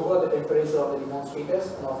going to lower the temperature of the demonstrators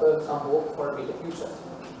and offer some hope for a better future.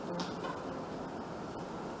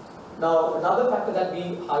 Now, another factor that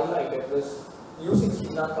we highlighted was using Sri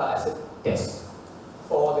Lanka as a test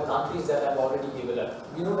for the countries that have already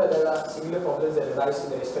developed. We know that there are similar problems that arise in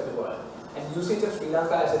the rest of the world, and usage of Sri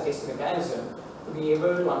Lanka as a test mechanism to be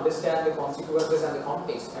able to understand the consequences and the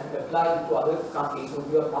context and apply it to other countries would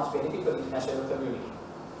be of much benefit for the international community.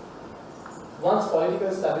 Once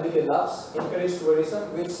political stability allows, encourage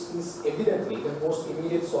tourism, which is evidently the most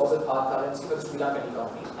immediate source of hard currency for the Sri Lankan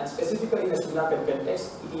economy, and specifically in the Sri Lankan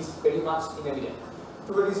context, it is very much evident.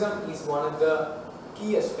 Tourism is one of the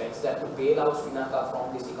key aspects that would bail out Sri Lanka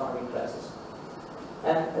from this economic crisis.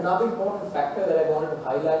 And another important factor that I wanted to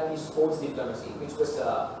highlight is sports diplomacy, which was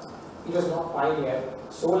it was not pioneered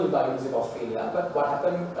solely by UNICEF Australia, but what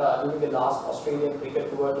happened during the last Australian cricket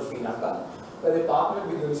tour to Sri Lanka, where they partnered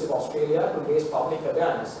with UNICEF Australia to raise public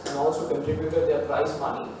awareness and also contributed their prize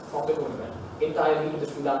money from the tournament entirely to the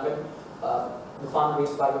Sri Lankan, the fund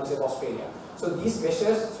raised by UNICEF Australia. So these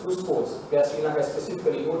measures through sports, where Sri Lanka is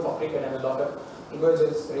specifically known for cricket and a lot of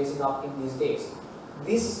emergence raising up in these days,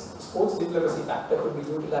 this sports diplomacy factor could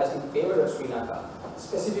be utilized in favor of Sri Lanka,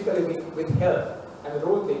 specifically with help and the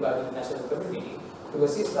role played by the international community to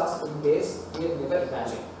assist us in ways we had never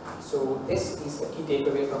imagined. So this is a key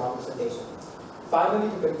takeaway from our presentation. Finally,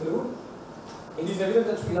 to conclude, it is evident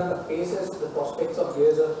that Sri Lanka faces the prospects of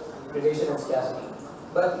years of predation and scarcity,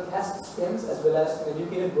 but it has strengths as well as an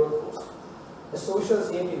educated workforce, a social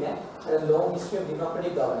safety net, and a long history of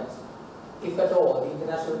democratic governance. If at all the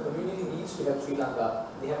international community needs to help Sri Lanka,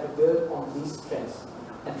 they have to build on these strengths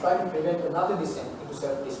and try to prevent another descent into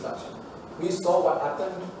self-destruction. We saw what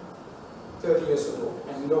happened 30 years ago,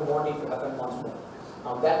 and we don't want it to happen once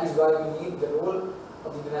more. That is why we need the role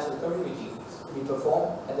of the international community to be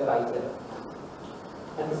performed at the right level.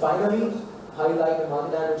 And to finally highlight a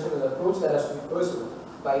multidimensional approach that has to be pursued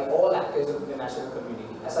by all actors of the international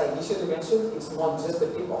community. As I initially mentioned, it's not just the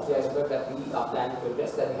tip of the iceberg that we are planning to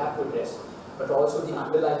address, that we have to address, but also the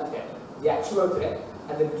underlying threat, the actual threat,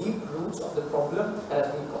 and the deep roots of the problem that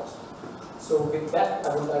has been caused. So with that,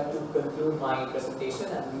 I would like to conclude my presentation,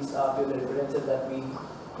 and these are the references that we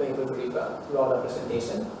were able to refer throughout our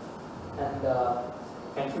presentation. And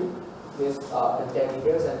thank you. These are the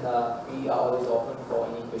techniques, and we are always open for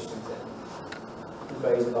any questions and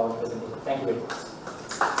inquiries about the presentation. Thank you very much.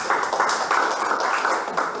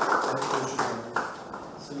 Thank you.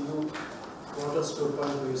 So you brought us to a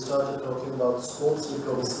point where you started talking about sports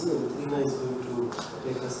diplomacy, and Trina is going to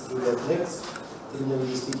take us through that next. Tilna will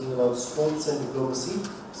be speaking about sports and diplomacy,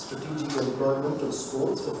 strategic employment of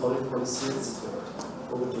sports for foreign policy and security.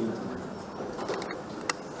 Over to you, Tilna.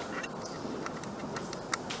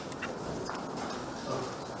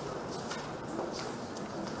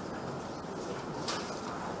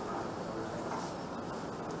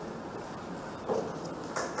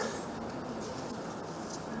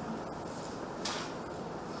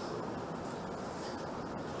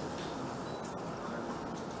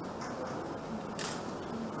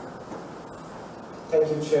 Thank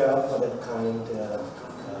you, Chair, for that kind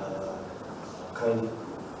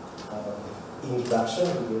introduction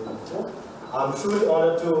we gave before. I'm truly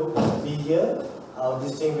honored to be here. Our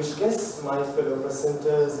distinguished guests, my fellow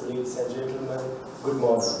presenters, ladies and gentlemen, good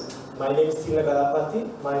morning. My name is Galappatti.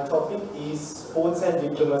 My topic is sports and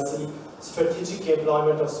diplomacy, strategic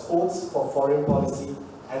employment of sports for foreign policy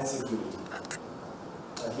and security.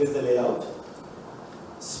 Here's the layout.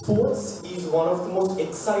 Sports is one of the most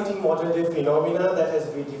exciting modern-day phenomena that has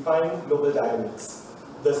redefined global dynamics.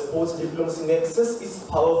 The sports diplomacy nexus is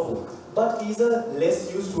powerful, but is a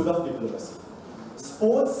less used tool of diplomacy.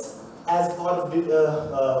 Sports as a part of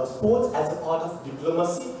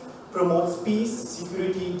diplomacy promotes peace,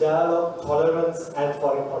 security, dialogue, tolerance, and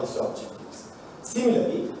foreign policy objectives.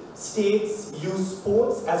 Similarly, states use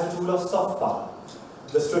sports as a tool of soft power.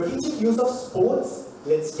 The strategic use of sports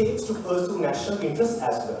led states to pursue national interests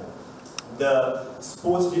as well. The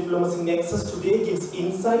sports diplomacy nexus today gives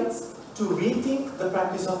insights to rethink the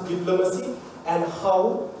practice of diplomacy and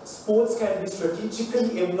how sports can be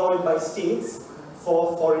strategically employed by states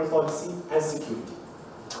for foreign policy and security.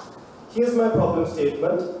 Here's my problem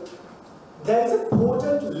statement. There is a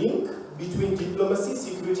potent link between diplomacy,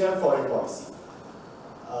 security, and foreign policy.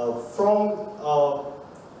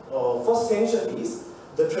 For centuries,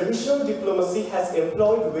 the traditional diplomacy has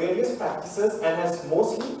employed various practices and has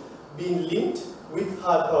mostly been linked with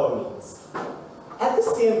hard power means. At the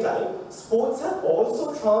same time, sports have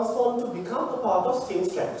also transformed to become a part of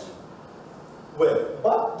state strategy. Well,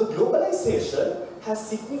 but the globalization has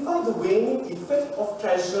signified the waning effect of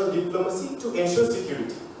traditional diplomacy to ensure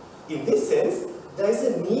security. In this sense, there is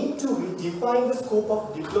a need to redefine the scope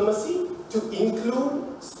of diplomacy to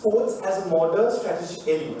include sports as a modern strategic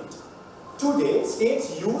element. Today,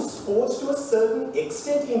 states use sports to a certain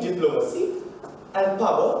extent in diplomacy and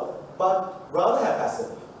power, but rather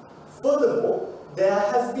haphazardly. Furthermore, there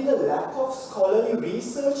has been a lack of scholarly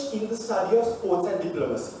research in the study of sports and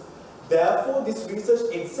diplomacy. Therefore, this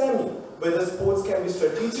research examines whether sports can be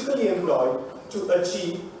strategically employed to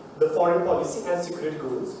achieve the foreign policy and security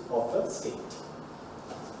goals of a state.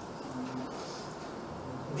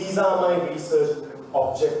 These are my research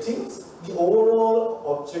objectives. The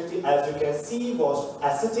overall objective, as you can see, was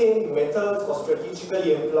ascertain methods for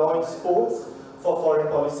strategically employing sports for foreign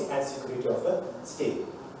policy and security of a state.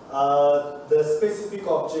 The specific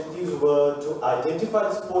objectives were to identify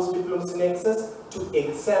the sports diplomacy nexus, to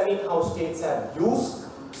examine how states have used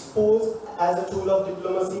sports as a tool of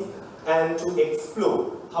diplomacy, and to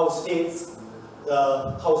explore how sports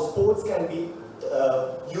can be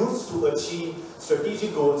used to achieve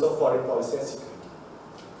strategic goals of foreign policy and security.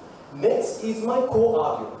 Next is my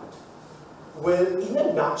co-argument. Well, in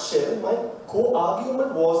a nutshell, my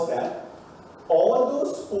co-argument was that although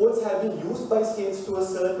sports have been used by states to a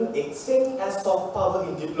certain extent as soft power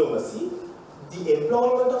in diplomacy, the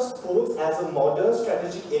employment of sports as a modern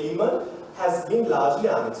strategic element has been largely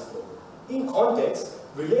unexplored. In context,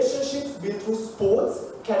 relationships built through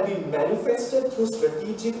sports can be manifested through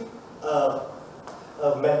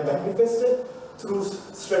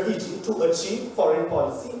strategy to achieve foreign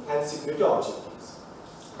policy and security objectives.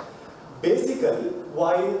 Basically,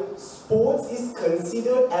 while sports is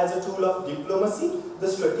considered as a tool of diplomacy, the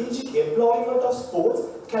strategic employment of sports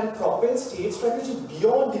can propel state strategy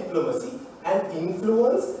beyond diplomacy and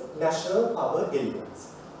influence national power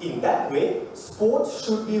elements. In that way, sports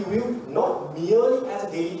should be viewed not merely as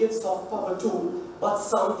a delicate soft power tool, but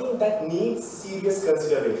something that needs serious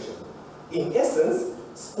consideration. In essence,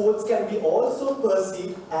 sports can be also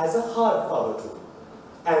perceived as a hard power tool.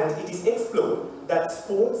 And it is explored that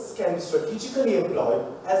sports can be strategically employed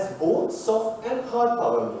as both soft and hard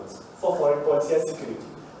power means for foreign policy and security,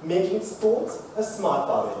 making sports a smart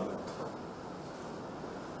power element.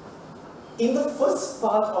 In the first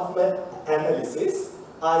part of my analysis,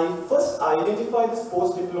 I first identified the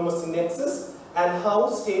sports diplomacy nexus and how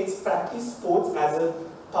states practice sports as a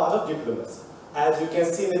part of diplomacy. As you can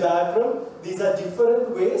see in the diagram, these are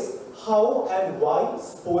different ways how and why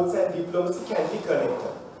sports and diplomacy can be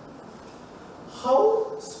connected.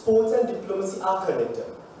 How sports and diplomacy are connected?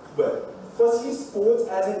 Well, firstly, sports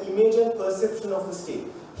as an image and perception of the state.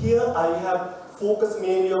 Here I have focus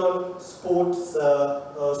mainly on sports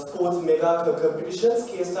mega competitions,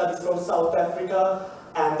 case studies from South Africa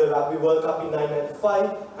and the Rugby World Cup in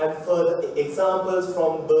 1995, and further examples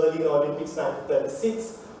from Berlin Olympics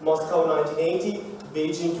 1936, Moscow 1980,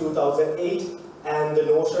 Beijing 2008, and the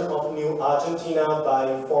notion of New Argentina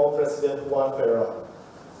by former President Juan Ferrer.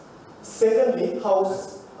 Secondly, how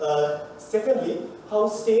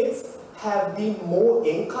states have been more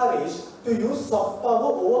encouraged to use soft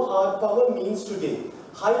power over hard power means today,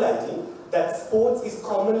 highlighting that sports is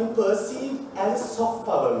commonly perceived as a soft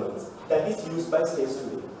power means that is used by states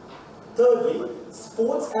today. Thirdly,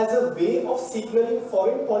 sports as a way of signaling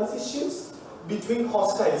foreign policy shifts between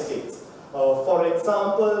hostile states. For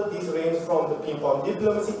example, these range from the ping-pong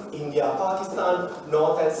diplomacy, India, Pakistan,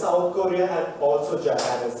 North and South Korea, and also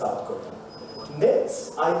Japan and South Korea.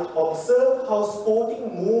 Next, I observe how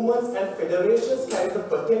sporting movements and federations carry the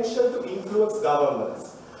potential to influence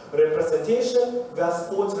governments. Representation, where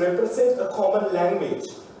sports represent a common language,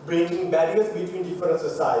 breaking barriers between different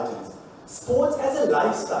societies. Sports as a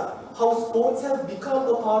lifestyle, how sports have become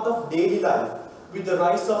a part of daily life with the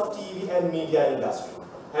rise of TV and media industry.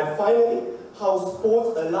 And finally, how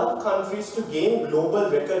sports allow countries to gain global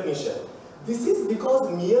recognition. This is because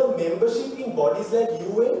mere membership in bodies like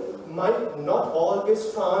UN might not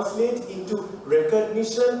always translate into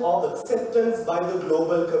recognition or acceptance by the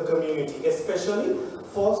global community, especially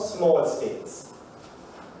for small states.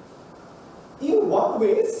 In what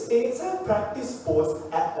ways states have practiced sports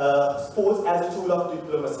as a tool of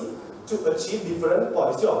diplomacy to achieve different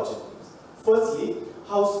policy objectives? Firstly,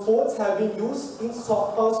 how sports have been used in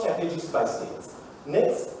soft power strategies by states.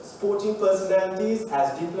 Next, sporting personalities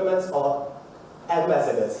as diplomats or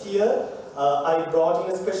ambassadors. Here, I brought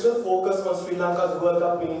in a special focus on Sri Lanka's World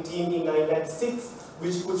Cup winning team in 1996,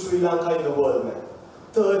 which put Sri Lanka in the world map.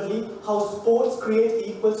 Thirdly, how sports create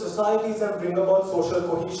equal societies and bring about social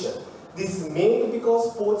cohesion. This is mainly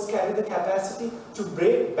because sports carry the capacity to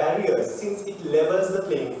break barriers since it levels the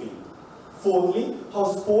playing field. Fourthly, how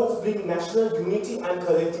sports bring national unity and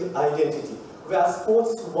collective identity, where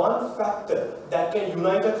sports is one factor that can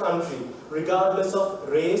unite a country regardless of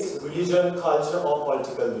race, religion, culture, or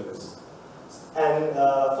political views. And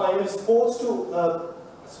finally, sports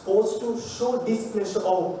to show displeasure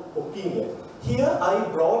of opinion. Here I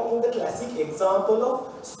brought in the classic example of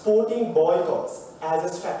sporting boycotts as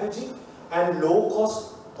a strategic and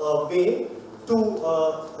low-cost way to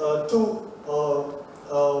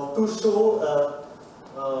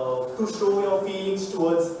show your feelings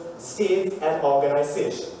towards states and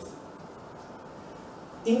organizations.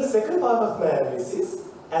 In the second part of my analysis,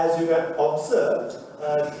 as you have observed,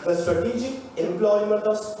 the strategic employment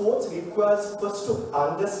of sports requires first to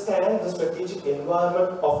understand the strategic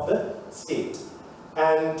environment of the state.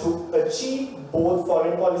 And to achieve both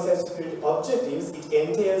foreign policy and security objectives, it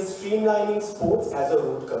entails streamlining sports as a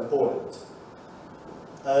root component.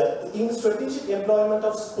 In the strategic employment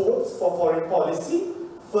of sports for foreign policy,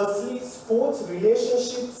 firstly, sports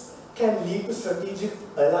relationships can lead to strategic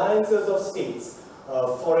alliances of states.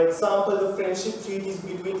 For example, the friendship treaties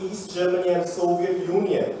between East Germany and Soviet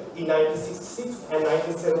Union in 1966 and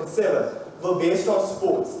 1977 were based on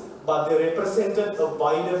sports, but they represented a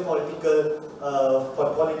wider political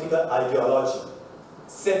ideology.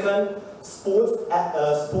 Second, sports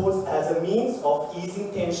as a means of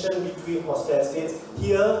easing tension between hostile states.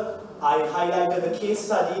 Here, I highlighted the case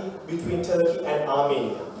study between Turkey and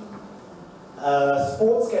Armenia.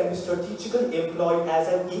 Sports can be strategically employed as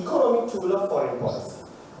an economic tool of foreign policy.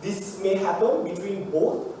 This may happen between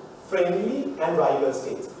both friendly and rival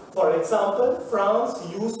states. For example, France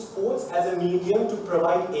used sports as a medium to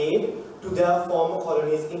provide aid to their former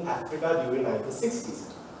colonies in Africa during the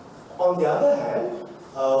 1960s. On the other hand,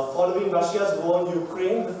 following Russia's war in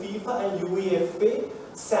Ukraine, the FIFA and UEFA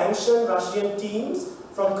sanctioned Russian teams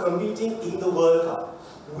from competing in the World Cup,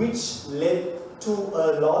 which led to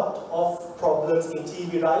a lot of problems in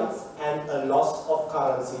TV rights and a loss of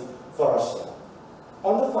currency for Russia.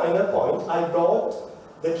 On the final point, I brought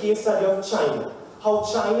the case study of China, how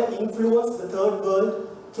China influenced the third world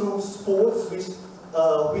through sports, which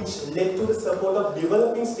led to the support of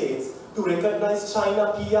developing states to recognize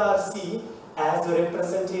China PRC as the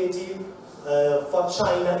representative for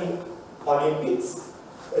China in Olympics,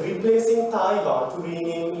 replacing Taiwan to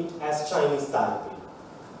rename it as Chinese Taipei.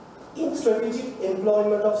 In strategic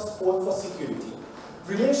employment of sport for security,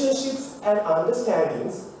 relationships and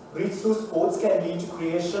understandings reached through sports can lead to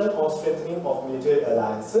creation or strengthening of military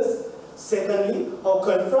alliances. Secondly, how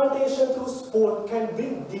confrontation through sport can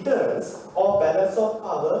bring deterrence or balance of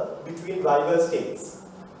power between rival states.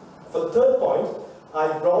 For the third point,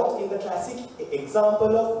 I brought in the classic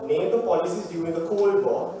example of NATO policies during the Cold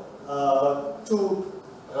War to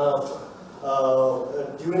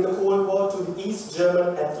the East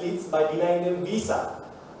German athletes by denying them visa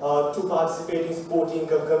to participate in sporting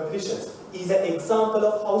competitions. Is an example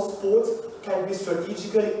of how sports can be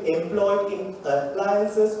strategically employed in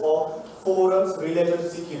alliances or forums related to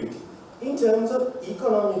security. In terms of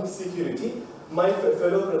economic security, my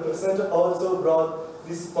fellow representative also brought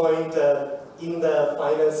this point in the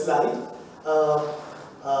final slide.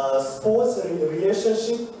 Sports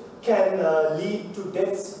relationship can lead to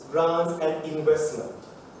debts, grants, and investment.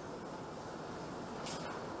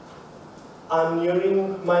 I'm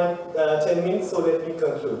nearing my 10 minutes, so let me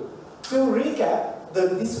conclude. To recap,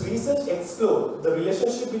 this research explored the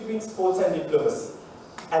relationship between sports and diplomacy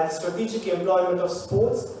and the strategic employment of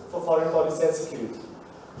sports for foreign policy and security.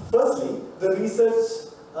 Firstly, the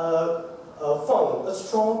research found a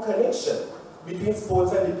strong connection between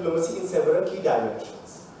sports and diplomacy in several key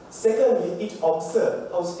dimensions. Secondly, it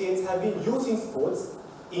observed how states have been using sports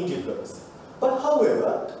in diplomacy. But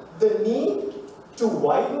however, the need to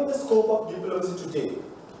widen the scope of diplomacy today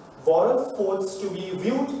warrants sports to be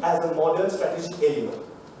viewed as a modern strategic element.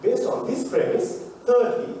 Based on this premise,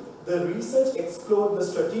 thirdly, the research explored the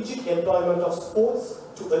strategic employment of sports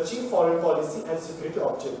to achieve foreign policy and security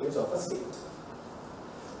objectives of a state.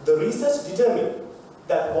 The research determined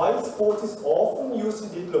that while sports is often used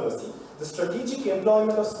in diplomacy, the strategic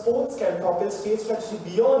employment of sports can propel state strategy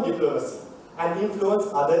beyond diplomacy and influence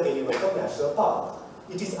other elements of national power.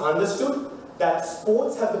 It is understood that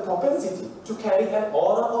sports have the propensity to carry an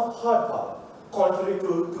aura of hard power, contrary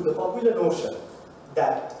to the popular notion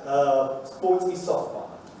that sports is soft power.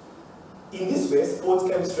 In this way, sports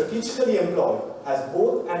can be strategically employed as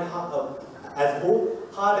both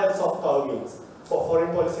hard and soft power means for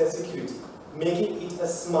foreign policy and security, making it a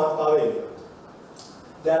smart power element.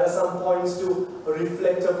 There are some points to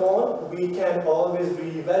reflect upon. We can always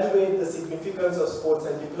reevaluate the significance of sports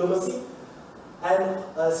and diplomacy, and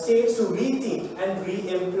states to rethink and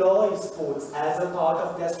re-employ sports as a part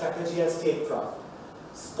of their strategy and statecraft.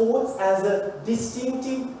 Sports as a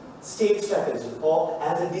distinctive state strategy or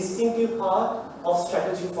as a distinctive part of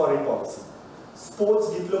strategic foreign policy. Sports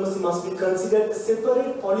diplomacy must be considered a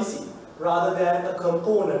separate policy rather than a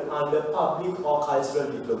component under public or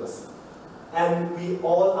cultural diplomacy. And we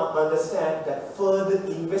all understand that further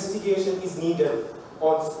investigation is needed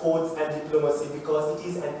on sports and diplomacy because it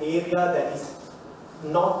is an area that is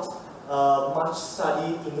not much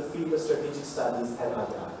studied in the field of strategic studies and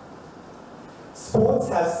IR. Sports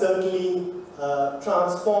have certainly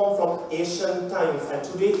transformed from ancient times and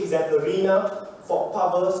today is an arena for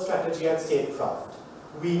power, strategy and statecraft.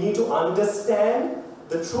 We need to understand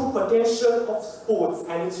the true potential of sports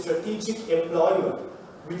and its strategic employment,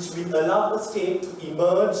 which will allow the state to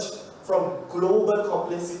emerge from global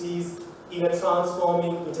complexities in a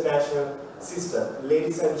transforming international system.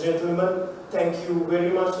 Ladies and gentlemen, thank you very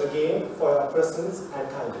much again for your presence and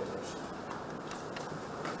kind attention.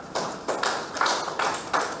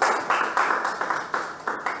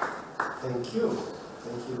 Thank you.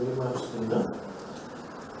 Thank you very much, Nina.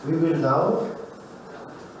 We will now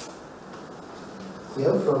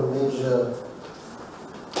hear from Major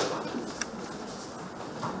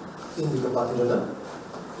Pathirana,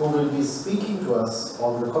 who will be speaking to us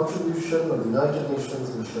on the contribution of the United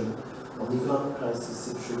Nations Mission on the Economic Crisis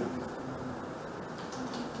in Sri Lanka.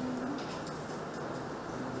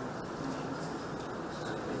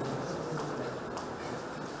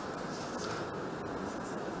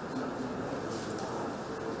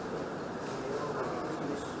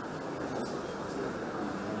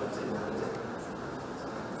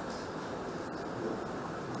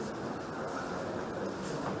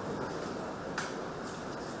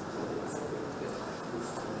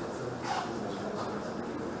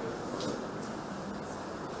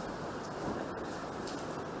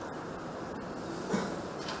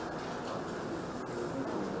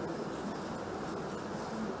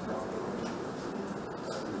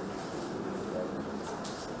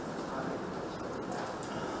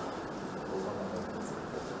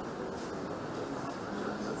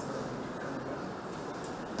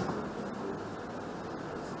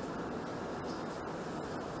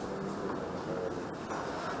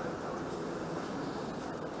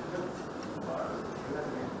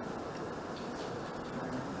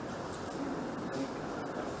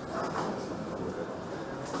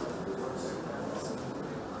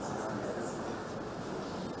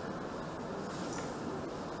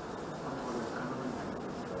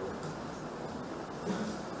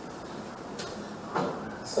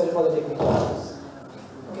 Sorry for the technical issues.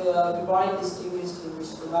 Okay, good morning, distinguished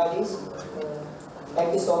ladies.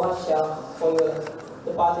 Thank you so much for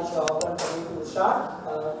the path which you have opened for me to start.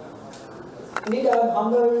 Indeed, I am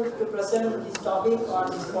humbled to present this topic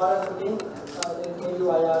on this forum today, the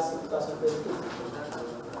IRC 2022.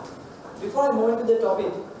 Before I move into the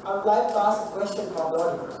topic, I would like to ask a question from the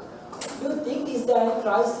audience. Do you think is there any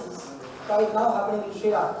crisis right now happening in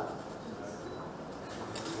Sri Lanka?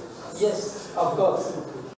 Yes, of course.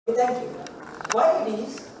 Thank you. Why it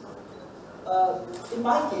is, in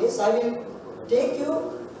my case, I will take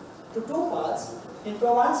you to two parts. And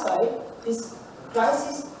from one side, this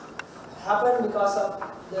crisis happened because of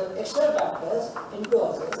the external factors,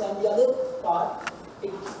 influences, and the other part,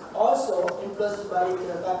 it also influenced by the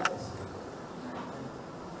internal factors.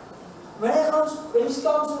 When it comes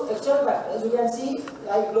to external factors, you can see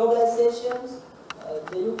like globalizations,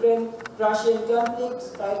 the Ukraine-Russian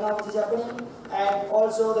conflicts right now which is happening, and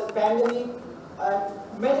also the pandemic, and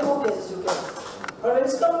many more cases you can. But when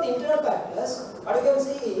it comes to internal factors, what you can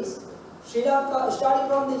see is Sri Lanka, starting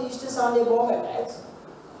from the Easter Sunday bomb attacks,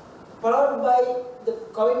 followed by the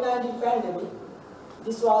COVID-19 pandemic,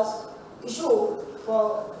 this was issued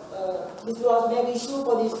for made issue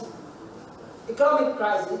for this economic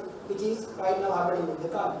crisis which is right now happening in the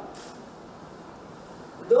country.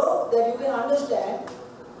 Though that you can understand,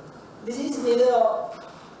 this is neither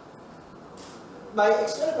by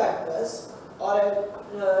external factors or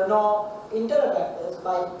nor internal factors,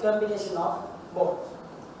 by combination of both.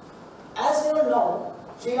 As you all know,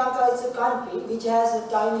 Sri Lanka is a country which has a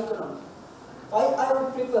tiny economy. Why I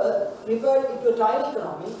would refer it to a tiny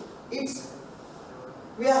economy?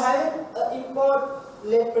 We are having an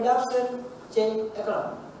import-led production chain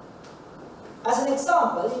economy. As an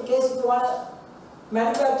example, in case you want to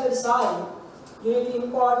manufacture sign, you need to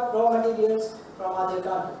import raw materials from other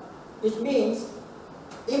countries, which means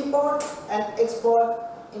import and export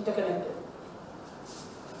interconnected.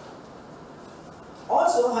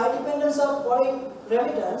 Also, high dependence of foreign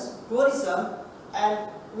remittance, tourism, and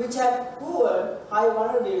which had proven high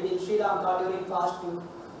vulnerability in Sri Lanka during past few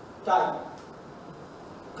time.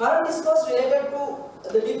 Current discourse related to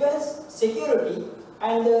the defense, security,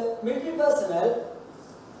 and the military personnel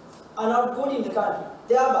are not good in the country.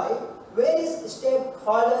 Thereby, various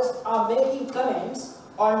stakeholders are making comments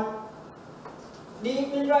on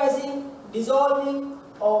demilitarizing, dissolving,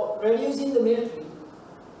 or reducing the military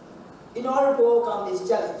in order to overcome this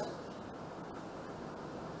challenge.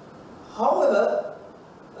 However,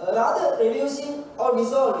 rather reducing or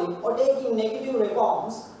dissolving or taking negative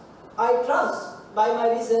reforms, I trust by my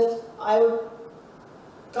research I would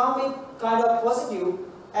come with kind of positive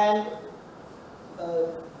and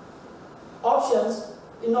options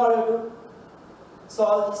in order to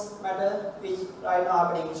solve this matter which right now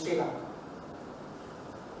happening in Sri Lanka.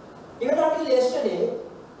 Even until yesterday,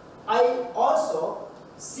 I also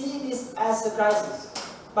see this as a crisis.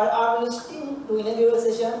 But after listening to inaugural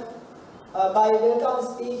session by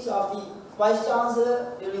welcome speech of the Vice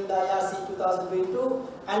Chancellor during the IRC 2022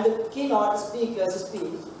 and the keynote speaker's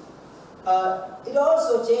speech, it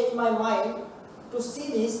also changed my mind to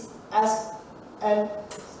see this as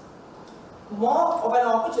more of an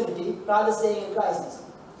opportunity rather saying a crisis,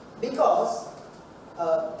 because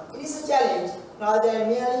it is a challenge rather than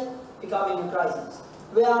merely becoming a crisis,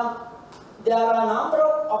 where there are a number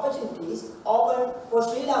of opportunities open for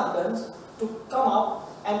Sri Lankans to come up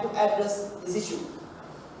and to address this issue.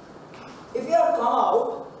 If we have come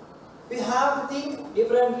out, we have to think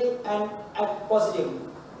differently and act positively.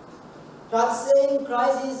 Rather saying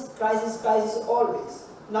crisis, crisis, crisis always.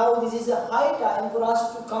 Now this is a high time for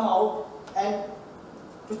us to come out and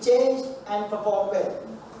to change and perform well.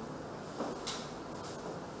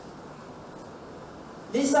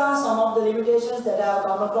 These are some of the limitations that I have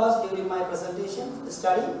come across during my presentation, the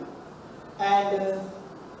study. And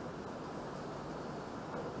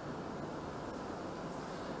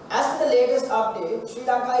as per the latest update, Sri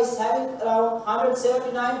Lanka is having around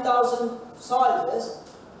 179,000 soldiers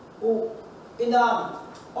in the army.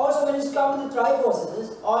 Also, when it comes to the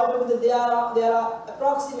tri-forces, altogether there are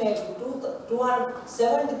approximately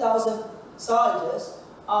 270,000 soldiers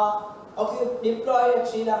are deployed at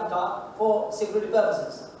Sri Lanka for security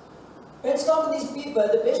purposes. When it comes to these people,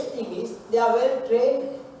 the best thing is they are well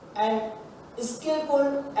trained and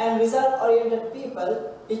skillful and result-oriented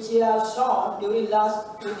people, which we have shown during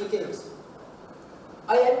last 2 decades.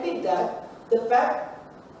 I admit that the fact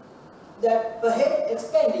that per head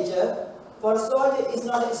expenditure for a soldier is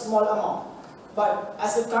not a small amount, but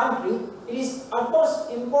as a country, it is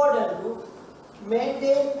utmost important to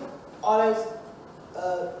maintain or else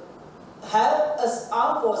have as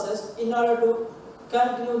armed forces in order to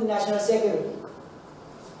continue the national security.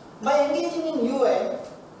 By engaging in UN,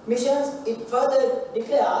 missions, it further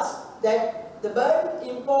declares that the burden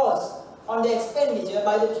imposed on the expenditure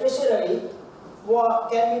by the Treasury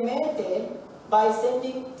can be maintained by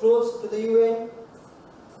sending troops to the UN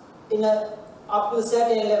up to a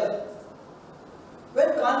certain level.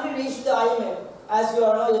 When country reached the IMF, as you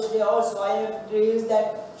all know yesterday also, IMF reveals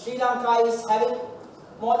that Sri Lanka is having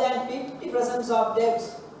more than 50% of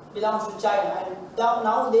debts belongs to China, and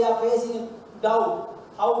now they are facing a doubt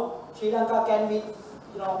how Sri Lanka can be,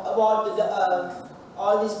 about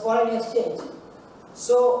all this foreign exchange.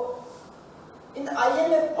 So, in the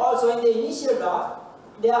IMF also, in the initial draft,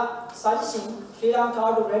 they are suggesting Sri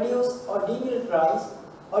Lanka to reduce or demilitarize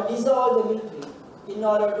or dissolve the military in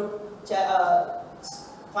order to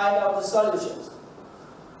find out the solutions.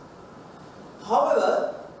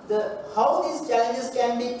 However, how these challenges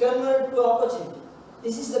can be converted to opportunity,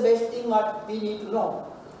 this is the best thing what we need to know.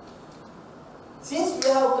 Since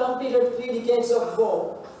we have completed 3 decades of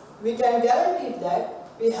war, we can guarantee that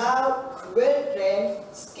we have well-trained,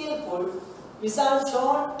 skillful,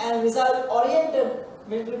 result-shown and result-oriented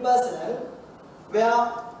military personnel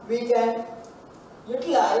where we can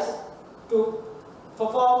utilize to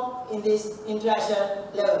perform in this international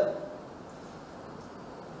level.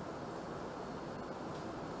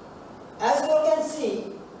 As you all can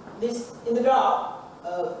see this in the graph,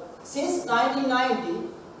 since 1990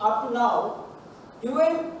 up to now,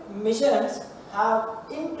 UN missions have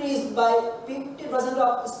increased by 50%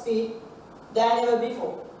 of speed than ever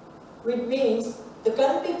before, which means the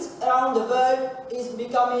conflicts around the world is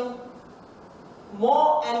becoming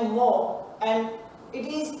more and more, and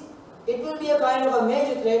it will be a kind of a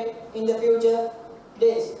major threat in the future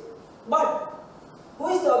days. But who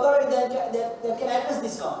is the authority that can address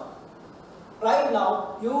this one? Right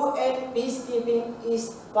now, UN peacekeeping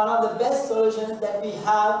is one of the best solutions that we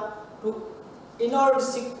have in order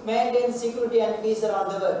to maintain security and peace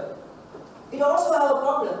around the world. It also has a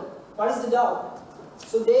problem. What is the doubt?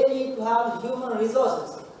 So they need to have human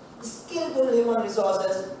resources, skillful human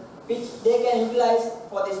resources, which they can utilize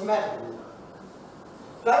for this matter.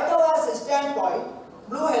 Right now, as a standpoint,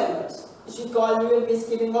 blue helmets, which we call UN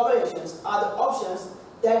peacekeeping operations, are the options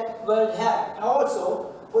that world have. And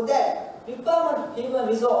also, for that, requirement human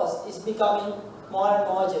resource is becoming more and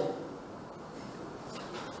more urgent.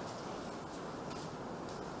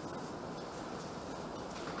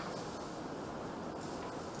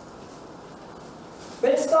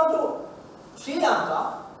 When it comes to Sri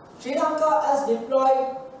Lanka has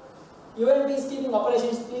deployed UN peacekeeping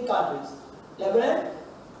operations in 3 countries: Lebanon,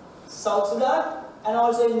 South Sudan, and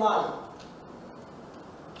also in Mali.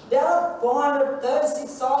 There are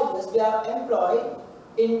 436 soldiers we have employed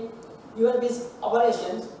in UN peace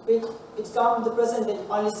operations, which it's come to the percentage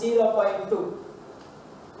only 0.2.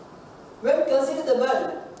 When consider the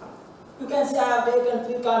world, you can see I have taken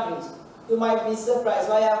 3 countries. You might be surprised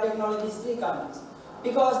why I have taken only these 3 countries.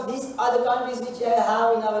 Because these are the countries which I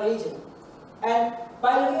have in our region. And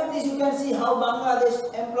by looking at this, you can see how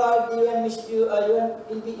Bangladesh employed the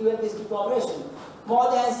UN peacekeeping operation, more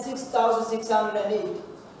than 6,608.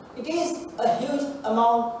 It is a huge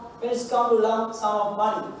amount when it's come to lump sum of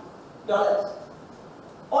money, dollars.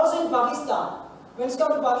 Also in Pakistan, when it's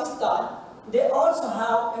come to Pakistan, they also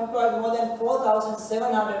have employed more than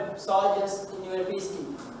 4,700 soldiers in UN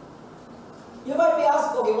peacekeeping. You might be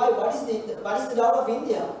asked, okay, what is the doubt of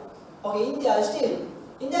India? Okay, India is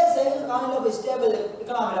a kind of a stable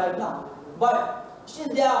economy right now, but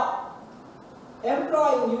still they are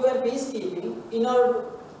employing UN peacekeeping in order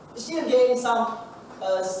to still gain some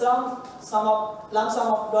lump sum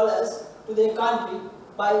of dollars to their country,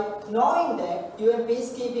 by knowing that UN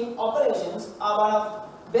peacekeeping operations are one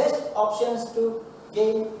of best options to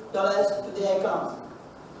gain dollars to their economy.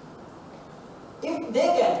 If they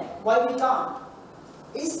can, why we can't?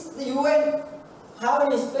 Is the UN have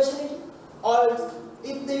any specialty, or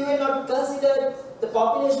if the UN not considered the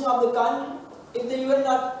population of the country, if the UN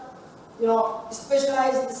not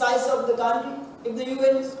specialize the size of the country, if the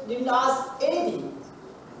UN didn't ask anything,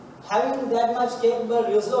 having that much capable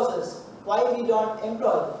resources, why we don't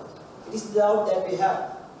employ? It is the doubt that we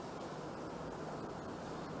have.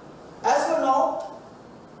 As you know,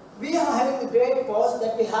 we are having the great force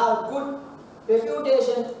that we have good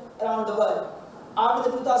reputation around the world.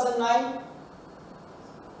 After the 2009,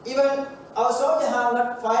 even our soldiers have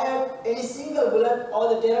not fired any single bullet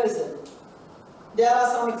or the terrorism. There are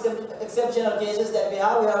some exceptional cases that we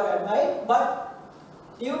have admired, but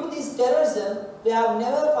due to this terrorism, they have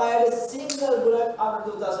never fired a single bullet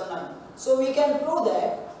after 2009. So we can prove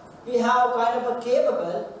that we have kind of a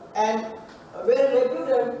capable and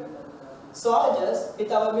well-reputed soldiers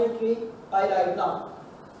with our military by right now.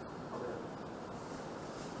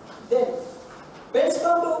 Then, when it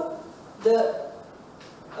comes to the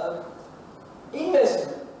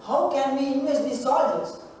investment, how can we invest these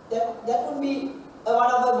soldiers? That would be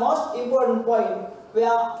one of the most important point,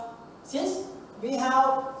 where since we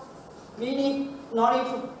need not need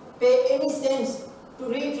to pay any cents to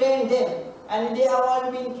retrain them, and they have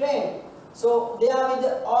already been trained. So they are with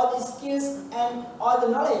all the skills and all the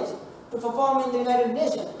knowledge to perform in the United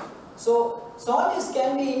Nations. So soldiers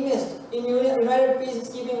can be invested in United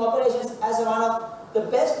peacekeeping operations as one of the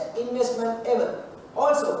best investment ever.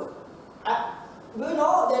 Also, do you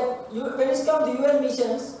know that when it comes to UN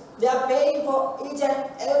missions, they are paying for each and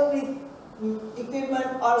every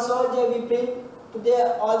equipment or soldier we bring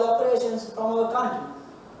to all the operations from our country.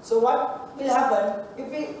 So what will happen if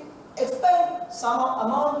we expend some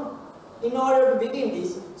amount in order to begin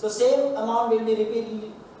this? So same amount will be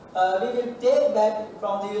repeatedly we will take back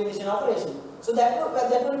from the UN mission operation. So that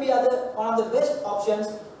will be one of the best options.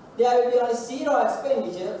 There will be only zero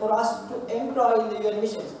expenditure for us to employ in the UN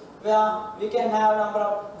missions, where we can have a number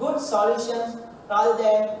of good solutions rather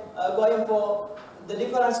than going for the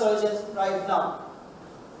different solutions right now.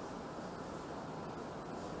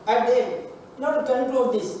 At the end, in order to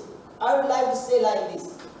conclude this, I would like to say like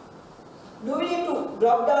this. Do we need to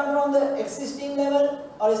drop down from the existing level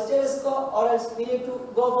or status quo, or else we need to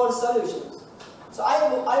go for solutions? So I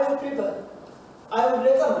would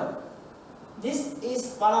recommend, this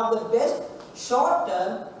is one of the best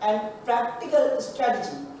short-term and practical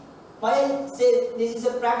strategy. Why I say this is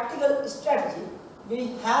a practical strategy?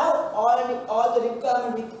 We have already all the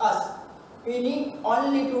requirement with us. We need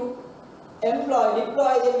only to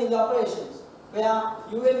deploy them in the operations, where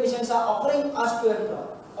UN missions are offering us to employ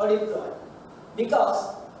or deploy.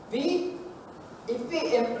 Because if we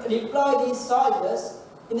deploy these soldiers,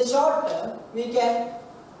 in the short term, we can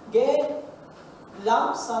gain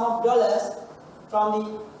lump sum of dollars from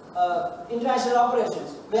the international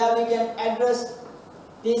operations, where we can address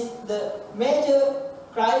the major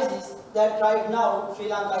crisis that right now Sri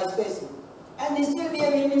Lanka is facing. And this will be a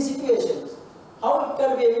win-win situation. How it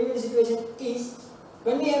can be a win-win situation is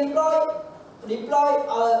when we deploy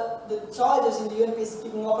the soldiers in the UN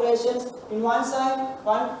peacekeeping operations. In one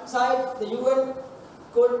side the UN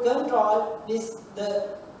could control the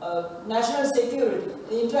national security,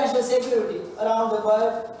 the international security around the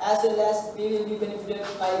world, as well as we will be benefited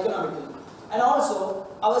by economically. And also,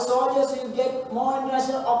 our soldiers will get more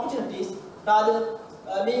international opportunities rather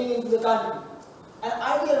being into the country. An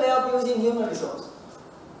ideal way of using human resource.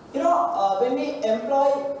 You know, when we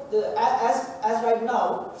employ as right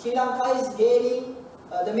now, Sri Lanka is gaining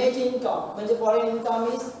the major foreign income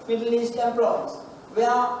is Middle East employees,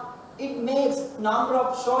 where it makes number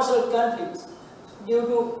of social conflicts due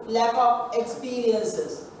to lack of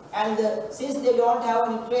experiences, and since they don't have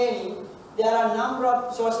any training, there are a number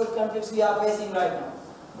of social conflicts we are facing right now.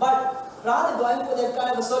 But rather going for that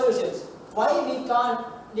kind of solutions, why we can't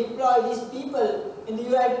deploy these people in the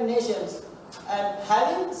United Nations, and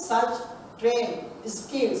having such trained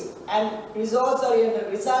skills and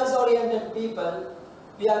results-oriented people,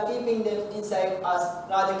 we are keeping them inside us,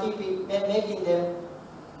 rather making them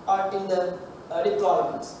out in the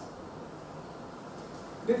deployments.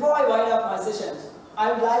 Before I wind up my sessions,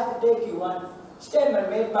 I would like to take you one statement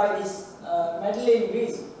made by this Madeleine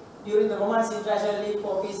Rees during the Women's International League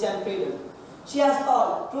for Peace and Freedom. She has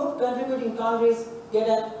called troop contributing countries get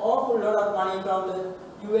an awful lot of money from the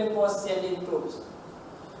UN for sending troops.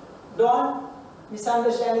 Don't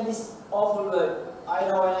misunderstand this awful word. I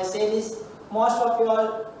know when I say this, most of you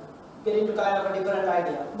all get into kind of a different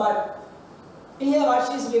idea. But in here what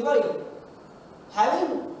she is referring,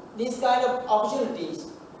 having these kind of opportunities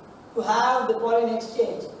to have the foreign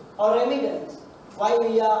exchange or remittance, why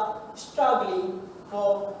we are struggling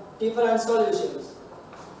for different solutions.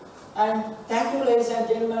 And thank you, ladies and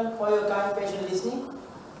gentlemen, for your kind patient listening.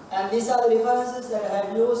 And these are the references that I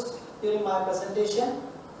have used during my presentation.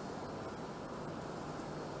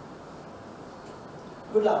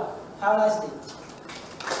 Good luck. Have a nice day.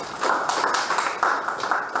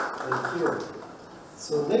 Thank you.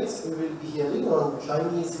 So next we will be hearing on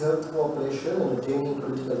Chinese health cooperation and attaining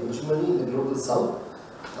political hegemony in the global south.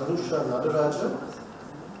 Nadaraja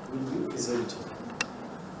will be presenting.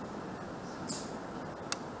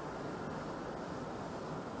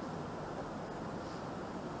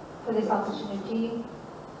 For this opportunity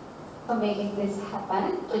for making this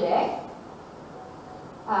happen today.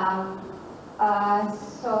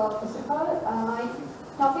 So first of all, my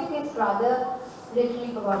topic is rather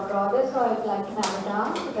literally broader, so I would like to narrow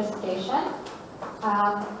down the presentation.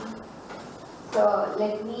 So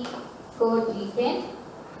let me go deep in.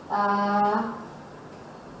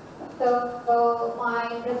 So my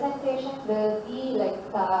presentation will be like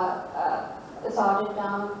sorted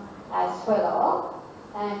down as follow.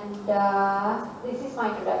 And this is my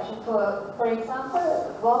introduction. For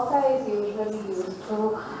example, Lawfare is usually used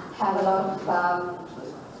to have a lot of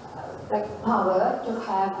like power to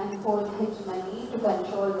have and hold hegemony to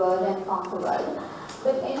control world and conquer world.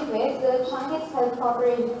 But anyways, the Chinese health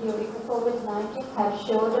cooperation during the COVID-19 has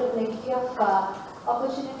showed a plenty of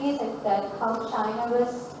opportunities at that how China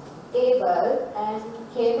was able and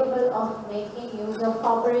capable of making use of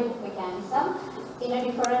cooperative mechanism in a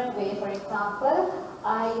different way. For example,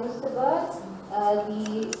 I use the word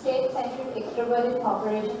the state-centered extroverted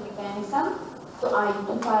cooperation mechanism to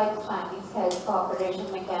identify the Chinese health cooperation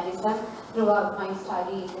mechanism throughout my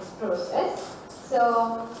study in this process.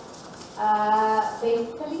 So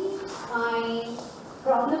basically, my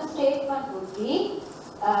problem statement would be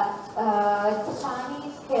the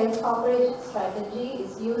Chinese health cooperation strategy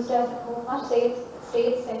is used as a form of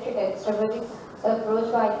state-centered extroverted approach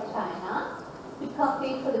by China to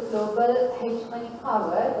compete for the global hegemony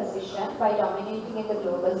power position by dominating in the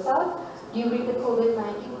global south during the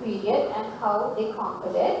COVID-19 period and how they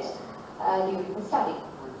conquered it during the study.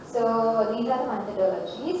 So these are the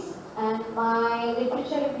methodologies, and my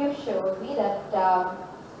literature review showed me that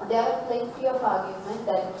there are plenty of argument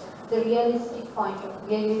that the realistic point of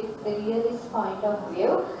view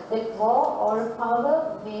that war or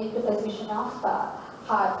power made the position of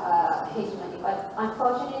hard hegemony, but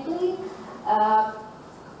unfortunately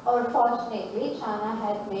or fortunately, China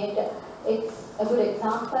had made it's a good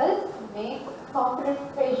example to make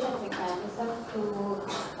cooperation mechanism to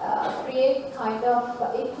create kind of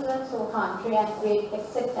influence over country and create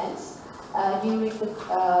acceptance during the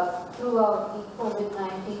throughout the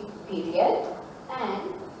COVID-19 period. And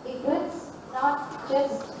it was not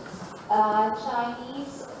just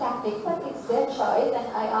Chinese tactic, but it's their choice, and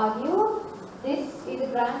I argue this is a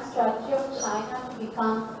grand strategy of China to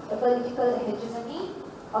become a political hegemony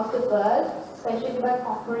of the world, especially by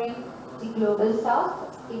conquering the global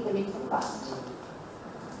south in the recent past.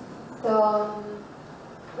 So,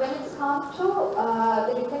 when it's come to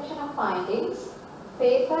the reflection of findings,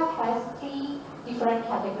 paper has three different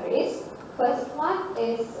categories. First one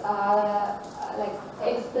is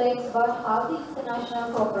explains about how the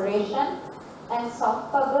international cooperation and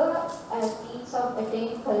soft power as means of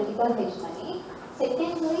attaining political hegemony.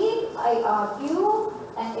 Secondly, I argue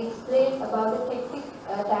and explain about the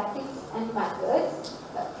tactics and methods.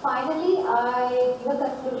 Finally, I give a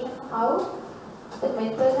conclusion how the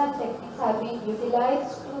methods and techniques have been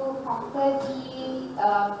utilized to conquer the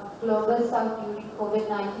global south during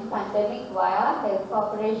COVID-19 pandemic via health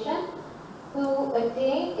cooperation to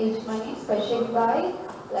attain hegemony, especially by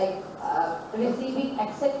receiving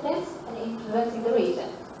acceptance and influence in the region.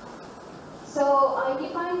 So I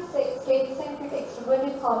define state-centered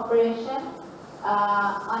extroverted cooperation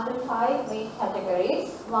under 5 main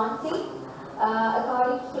categories. One thing,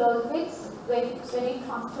 according to Clausewitz, when it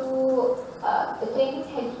comes to attaining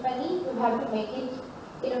hegemony, you have to make it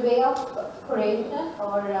in a way of coercion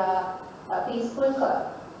or peaceful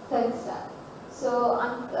concern. So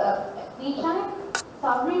meantime,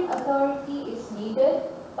 sovereign authority is needed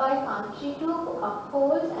by country to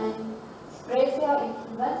uphold and spread their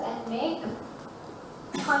influence and make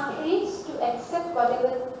countries to accept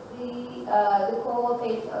whatever the core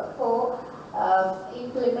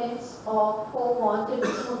implements or co-wanted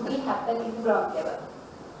to be happen in the ground level.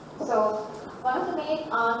 So one of the main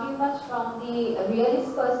arguments from the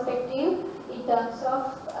realist perspective in terms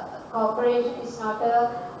of cooperation is not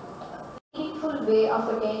a meaningful way of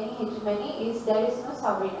attaining hegemony is there is no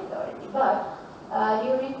sovereign authority. But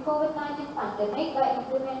during COVID-19 pandemic, by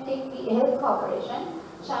implementing the health cooperation,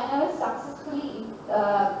 China has successfully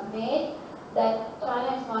made that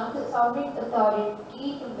China is one of the sovereign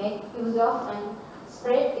authority to make use of and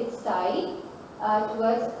spread its tie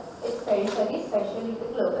towards its periphery, especially the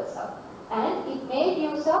global south. And it made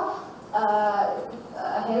use of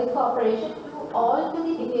health cooperation to alter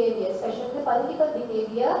the behavior, especially the political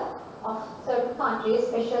behavior of certain countries,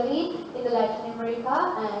 especially in the Latin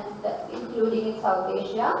America and including in South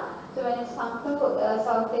Asia. So when it's come to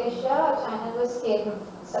South Asia, China was able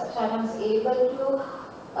to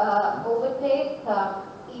overtake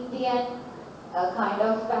Indian kind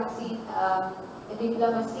of vaccine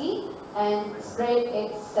diplomacy and spread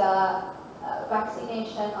its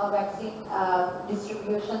vaccination or vaccine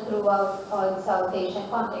distribution throughout all the South Asian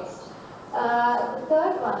context. The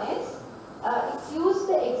third one is it used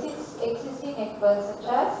the existing networks such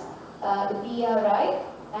as the BRI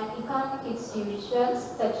and economic institutions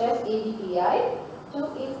such as ADBI to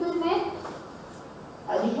implement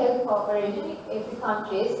the health cooperation in every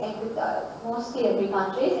countries and with mostly every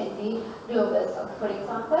countries in the global south. For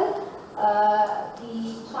example,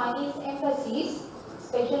 the Chinese embassies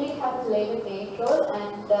especially have played a great role,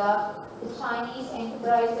 and the Chinese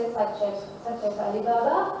enterprises such as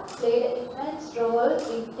Alibaba played an immense role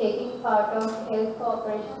in taking part of health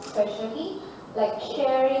cooperation, especially like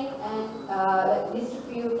sharing and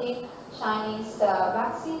distributing Chinese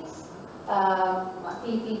vaccines,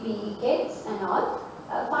 PPE kits and all.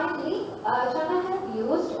 Finally, China has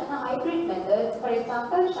used a hybrid method. For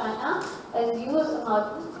example, China has used a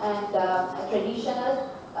modern and a traditional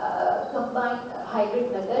combined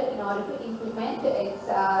hybrid method in order to implement its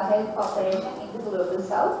health cooperation in the global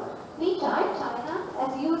south. Meantime, China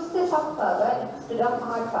has used the soft power instead of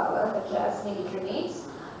hard power, such as military means,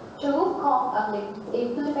 to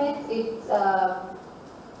implement its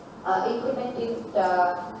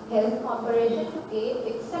health cooperation to gain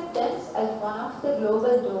acceptance as one of the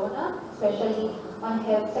global donor, especially on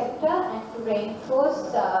health sector, and to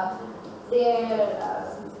reinforce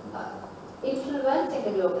their influence in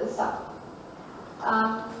the global south.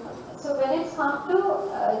 So when it's come to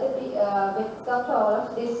all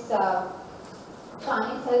of this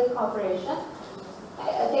Chinese health cooperation,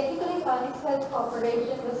 technically Chinese health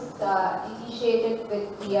cooperation was initiated with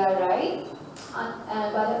PRI.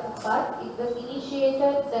 But it was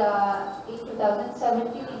initiated in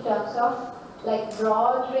 2017 in terms of like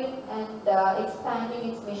broadening and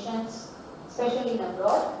expanding its missions, especially in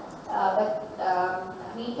abroad.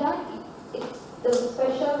 Meantime, the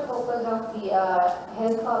special focus of the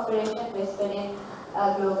health cooperation was within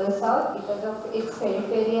global south because of its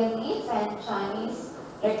peripheral needs and Chinese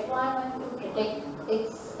requirement to protect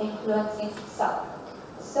its influence in south.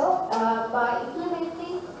 So, by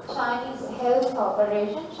implementing Chinese health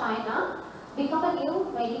cooperation, China become a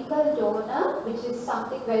new medical donor, which is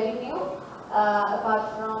something very new,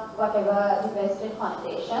 apart from whatever the Western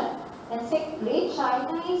foundation. And secondly,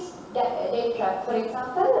 China is debt trap. For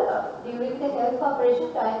example, during the health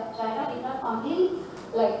cooperation, China did not only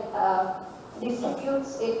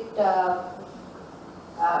distributes its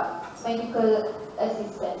medical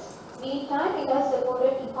assistance. Meantime, it has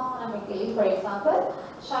supported economically. For example,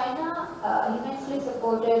 China immensely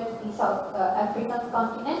supported the South African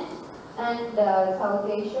continent and South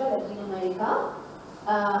Asia, Latin America.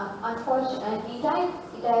 Unfortunately, meantime,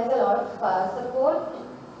 it has a lot of support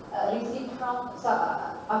received from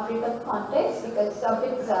African context because of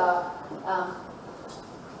its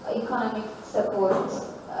economic support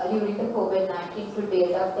during the COVID-19 to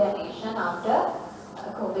build up their nation after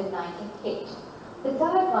COVID-19 hit. The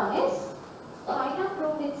third one is China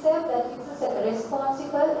proved itself that it's a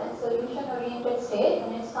responsible and solution-oriented state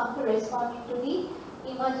when it's come to responding to the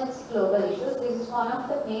emergency global issues. This is one of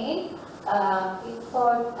the main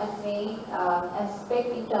important and main aspect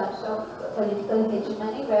in terms of political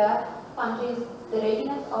hegemony, where countries, the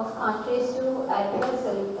readiness of countries to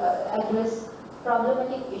address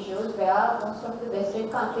problematic issues, where most of the Western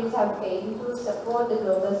countries have failed to support the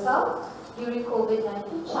global south. During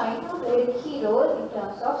COVID-19, China played a key role in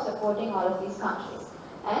terms of supporting all of these countries.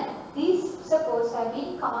 And these supports have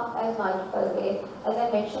been come up as multiple ways. As I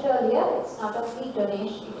mentioned earlier, it's not only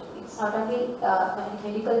donation, it's not only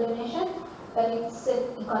medical donation, but it's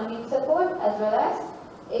economic support as well as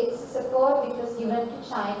it's support which was given to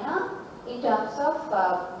China in terms of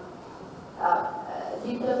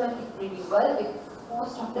diplomatic renewal with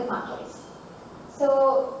most of the countries.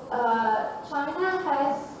 So China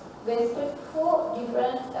has vested 4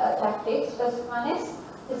 different tactics. First one is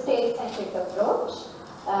the state-centric approach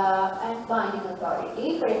and binding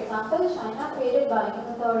authority. For example, China created binding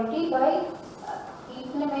authority by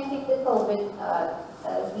implementing the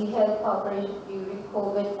the health cooperation during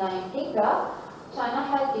COVID-19. China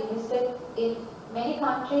has invested in many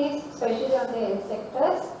countries, especially on the health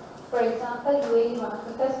sectors. For example, UAE is one of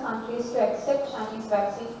the first countries to accept Chinese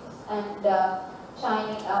vaccines, and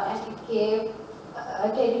it gave a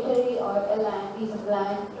territory or a piece of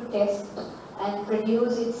land to test and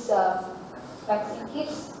produce its vaccine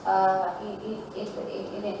kits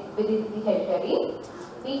within the territory.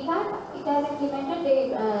 Meantime, it has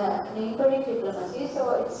implemented a neighboring diplomacy,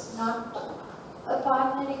 so it's not a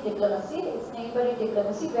partnering diplomacy, it's neighboring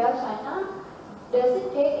diplomacy where China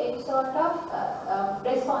doesn't take any sort of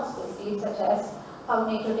responsibility, such as how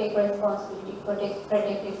NATO take responsibility to protect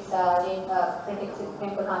its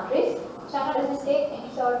member countries. China doesn't take any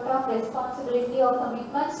sort of responsibility or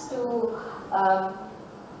commitments to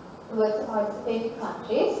towards the participating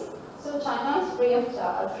countries. So China is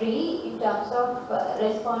free in terms of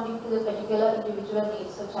responding to the particular individual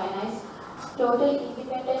needs. So China is totally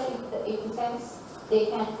independent in the sense they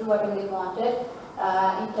can do whatever they wanted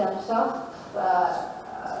in terms of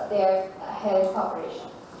their health cooperation.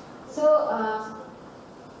 So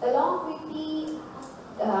along with the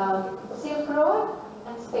Silk Road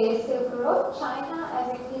and Space Silk Road, China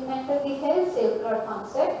has implemented the Health Silk Road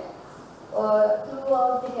concept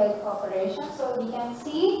throughout the health cooperation. So we can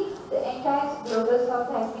see the entire global south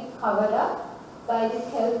has been covered up by this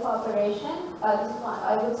health cooperation.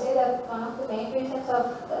 I would say that one of the main reasons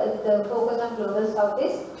of the focus on global south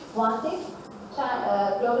is one thing,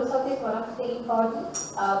 global south is one of the important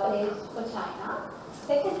place for China.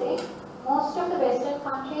 Second thing, most of the Western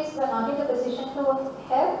countries were not in the position to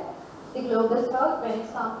help the global south when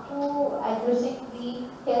it comes to addressing the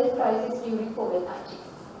health crisis during COVID-19.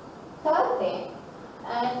 Third thing,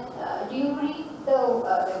 and during the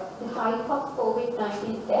height of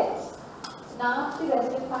COVID-19 deaths, none of the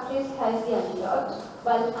Western countries has the antidote.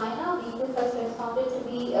 While China weakly first responded to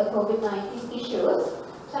the COVID-19 issues,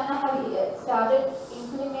 China have started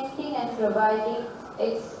implementing and providing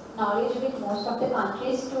its knowledge with most of the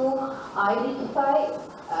countries to identify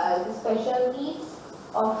the special needs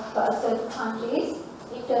of certain countries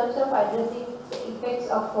in terms of addressing the effects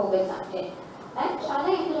of COVID-19. And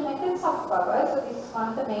China implemented soft power, so this is one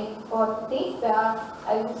of the main important things where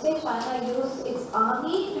I would say China used its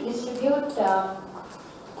army to distribute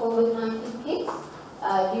COVID-19 kits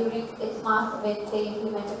during its when they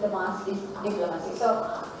implemented the mass diplomacy. So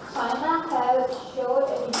China has showed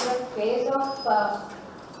a different phase of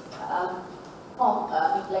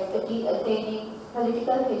attaining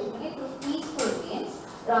political hegemony through peaceful means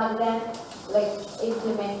rather than like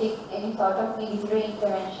implementing any sort of military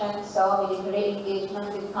interventions or military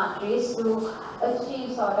engagement with countries to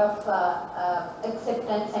achieve sort of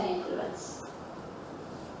acceptance and influence.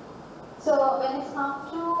 So when it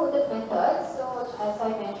comes to the methods, so as I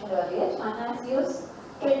mentioned earlier, China has used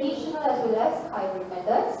traditional as well as hybrid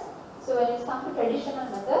methods. So when it comes to traditional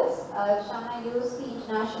methods, China used the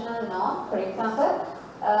international norm. For example,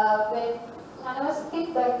 when China was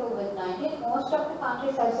hit by COVID-19, most of the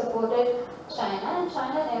countries have supported China, and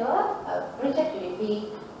China never rejected it,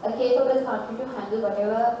 being a capable country to handle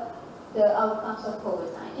whatever the outcomes of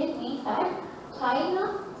COVID-19. Meantime,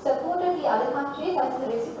 China supported the other countries as a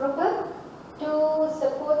reciprocal to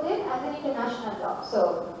support them as an international law.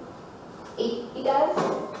 So it has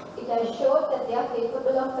showed that they are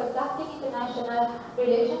capable of conducting international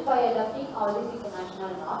relations by adopting all these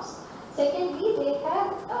international norms. Secondly, they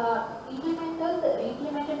have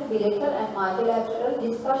implemented the bilateral and multilateral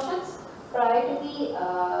discussions prior to the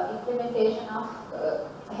implementation of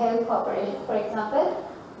health cooperation. For example,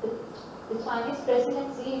 the Chinese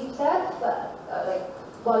presidency itself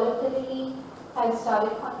voluntarily has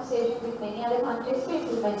started conversations with many other countries to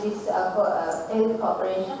implement this health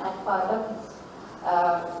cooperation as part of its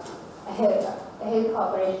health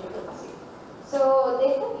cooperation diplomacy. So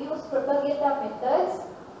they have used propaganda methods.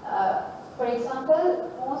 For example,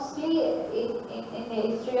 mostly in the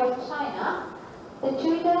history of China, the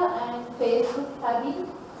Twitter and Facebook have been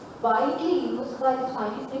widely used by the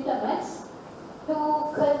Chinese diplomats to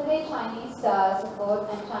convey Chinese support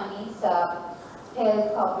and Chinese health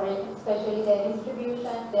cooperation, especially their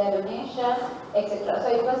distribution, their donation, etc. So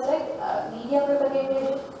it was like media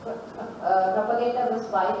propaganda was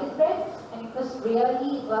widely spread, and it was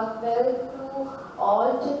really worked well to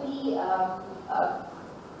alter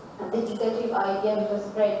the negative idea which was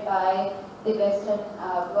spread by the Western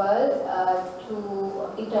world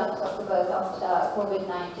in terms of the birth of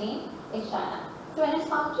COVID-19 in China. So when it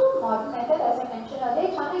comes to modern method, as I mentioned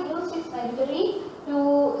earlier, China used its military to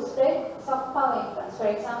spread soft power influence. For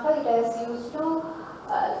example, it has used to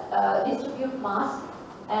distribute masks,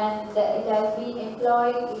 and it has been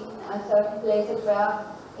employed in certain places where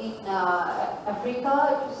in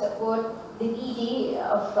Africa to support the needy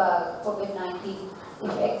of COVID-19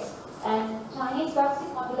 effects. And Chinese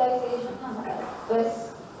vaccine mobilization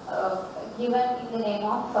was given in the name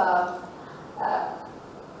of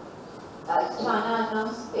China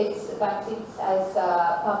announced its vaccines as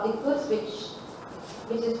public goods,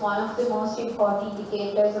 which is one of the most important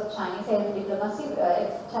indicators of Chinese health diplomacy.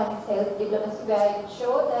 Where it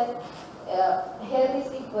showed that health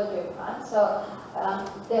is equal to everyone. So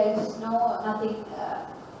there is nothing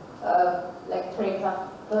like, for example,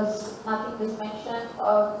 nothing was mentioned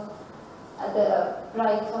of the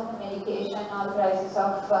price of the medication or the prices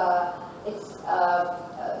of its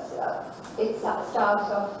staffs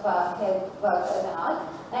of health workers and all.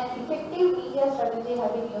 And effective media strategy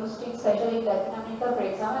have been used, especially in Latin America. For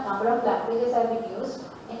example, a number of languages have been used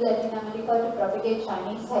in Latin America to propagate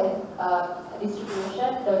Chinese health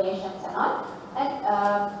distribution, donations and all. And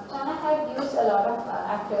China have used a lot of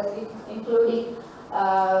actors, including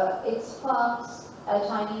its firms,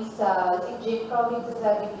 Chinese Xinjiang provinces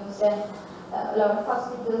have been used, and a lot of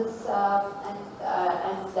hospitals and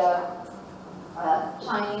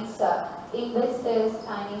Chinese investors,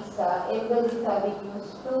 Chinese embassies have been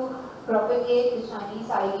used to propagate the Chinese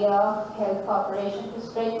idea of health cooperation to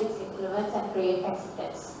spread its influence and create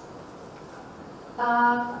acceptance.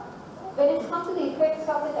 When it comes to the effects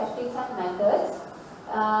of the tactics and methods,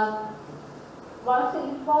 one of the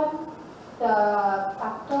important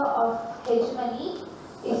factor of hegemony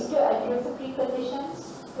is to address the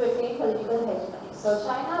preconditions to attain political hegemony. So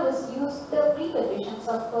China was used the preconditions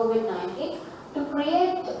of COVID-19 to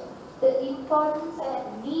create the importance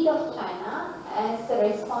and need of China as the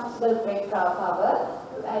responsible great power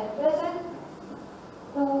to address and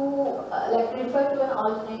to refer to an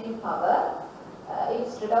alternative power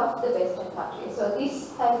instead of the Western countries. So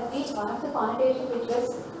this has been one of the connotations which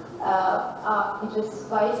was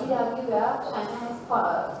widely argued where China has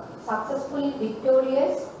successfully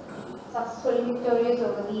victorious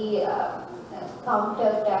over the counter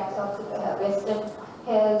attacks of the Western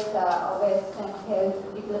health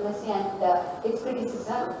diplomacy and its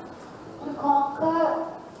criticism to conquer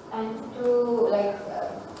and to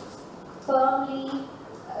firmly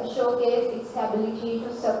showcase its ability to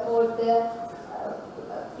support the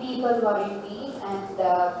people who are in need and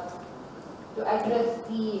to address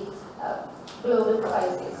the global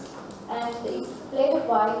crisis. And it played a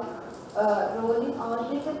wide role in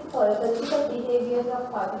altering the political behaviors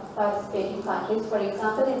of participating countries. For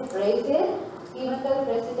example, in Brazil, even though the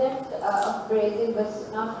president of Brazil was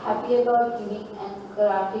not happy about giving and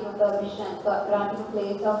granting a permission, granting a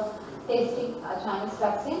place of testing Chinese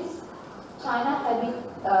vaccines, China has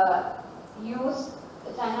used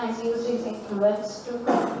its influence to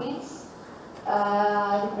convince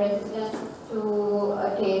the president to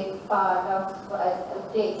take part of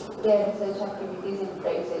take their research activities in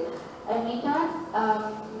Brazil. And meantime,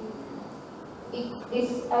 this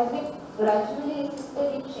has been gradually assisted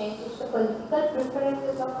in changing the political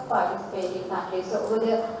preferences of participating countries. So over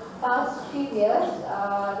the past few years,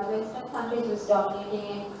 the Western countries was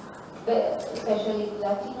dominating, especially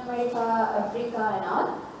Latin America, Africa and all.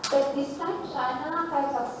 But this time China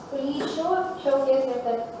has successfully showcased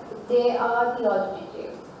that they are the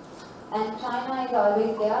alternative. And China is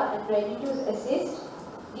always there and ready to assist,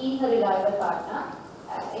 being a reliable partner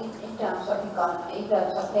in terms of economy, in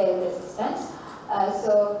terms of health assistance.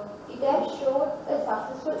 So it has showed a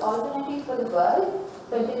successful alternative for the world,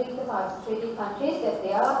 especially the participating countries, that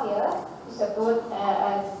they are here to support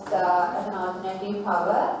as an alternative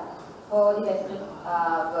power for the Western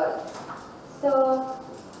world. So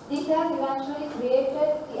this has eventually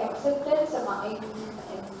created the acceptance in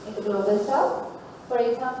the global south. For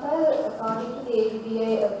example, according to the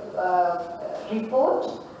ABBA report,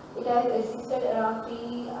 it has assisted around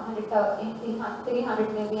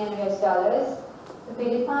 $300 million US to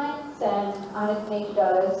Philippines and $180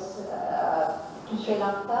 to Sri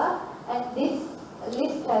Lanka. And this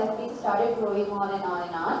list has been started growing on and on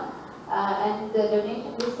and on. And the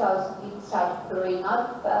donation list has been started growing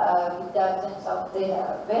up with dozens of the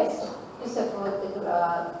West to support the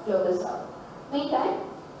global south. Meantime,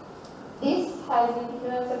 this has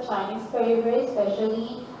influenced the Chinese periphery,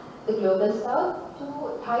 especially the global south, to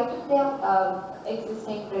tighten their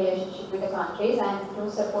existing relationship with the countries and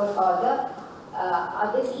to support all the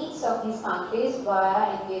other needs of these countries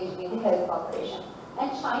via engaging in the health cooperation.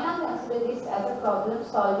 And China considers this as a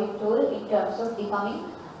problem-solving tool in terms of becoming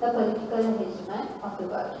the political hegemon of the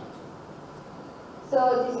world. So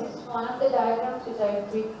this is one of the diagrams which I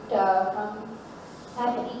picked from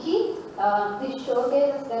Attaining. This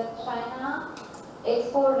showcases that China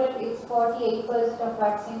exported its 48% of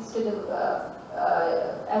vaccines to the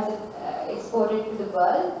exported to the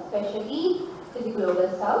world, especially to the global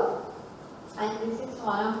south. And this is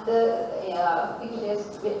one of the pictures,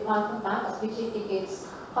 one of the maps which indicates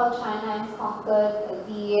how China has conquered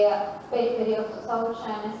the periphery of South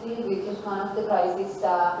China Sea, which is one of the crisis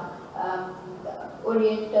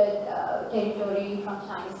oriented territory from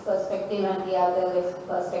Chinese perspective and the other Western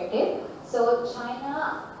perspective. So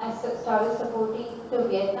China has started supporting to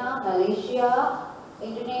Vietnam, Malaysia,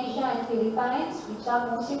 Indonesia and Philippines, which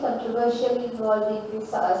are mostly controversially involved in the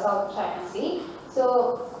South China Sea.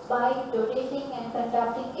 So by donating and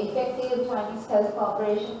conducting effective Chinese health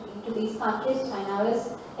cooperation into these countries, China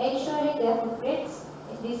was ensuring their footprints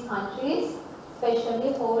in these countries,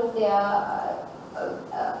 especially hold their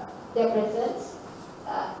presence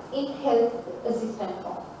in health assistance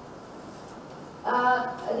form.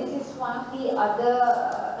 This is one of the other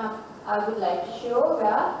I would like to show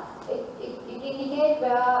where it indicates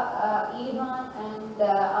where Iran and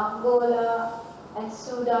Angola and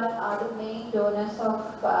Sudan are the main donors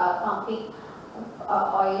of pumping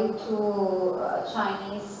oil to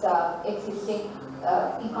Chinese existing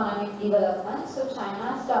economic development. So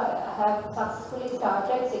China have successfully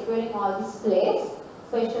started securing all these plays,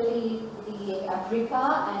 especially the Africa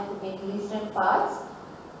and the Middle Eastern parts,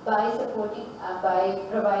 by supporting, by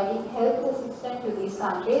providing health assistance to these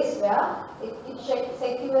countries, where it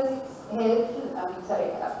secures its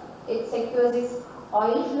it secures its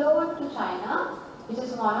oil flow to China, which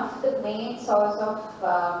is one of the main source of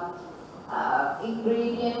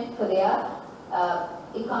ingredient for their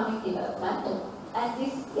economic development. And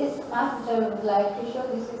this is not, I would like to show,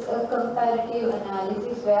 this is a comparative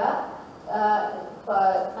analysis where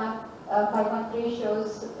 5.3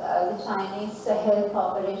 shows the Chinese health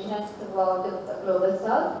operation throughout the global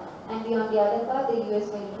south, and on the other part the US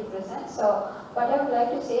military presence. So what I would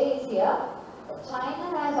like to say is here, China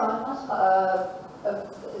has almost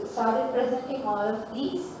started presenting all of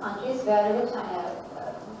these countries wherever China,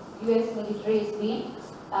 US military is being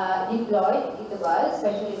deployed in the world,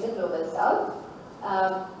 especially in the global south.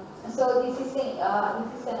 So this is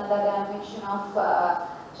another dimension of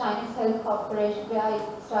Chinese health cooperation, where it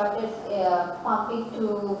started pumping to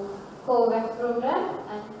COVAX program,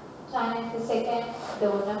 and China is the second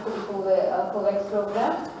donor to the COVAX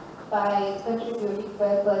program by contributing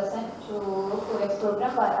 12% to COVAX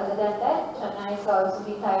program. But other than that, China is also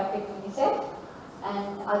being tied up with UNICEF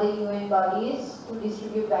and other UN bodies to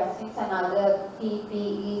distribute vaccines and other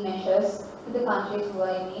PPE measures to the countries who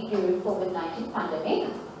are in need during COVID-19 pandemic.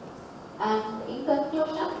 And in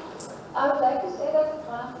conclusion, I would like to say that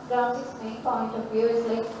one of Ground 6 main point of view is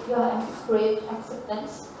like you have to create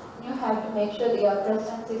acceptance. You have to make sure that your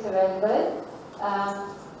presence is available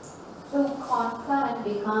to conquer and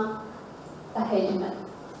become a hegemon.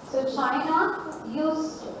 So China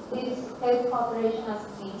used this health cooperation as a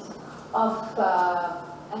means of a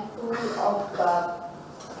tool of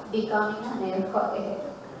becoming a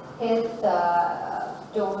health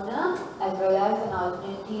donor, as well as an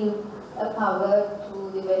alternative power to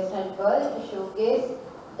the Western world, to showcase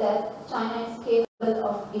that China is capable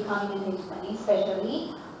of becoming a hegemony,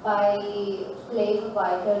 especially by playing a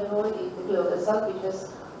vital role in the global south, which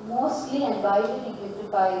was mostly and widely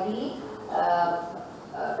neglected by the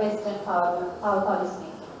Western power policy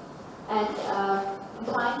making. And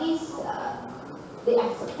Chinese, the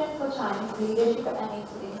acceptance for Chinese leadership and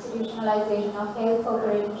its institutionalization of health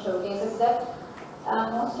cooperation showcases that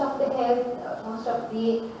most of the health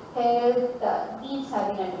needs have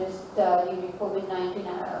been addressed during COVID-19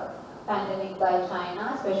 pandemic by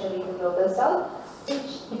China, especially in the global south,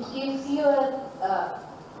 which gives you a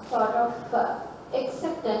sort of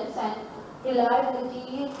acceptance and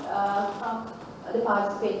reliability from the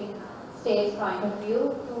participating states' point of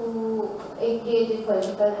view to engage in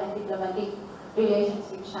political and diplomatic relations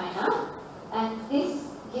with China. And this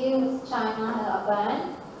gives China an upper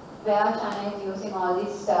hand, where China is using all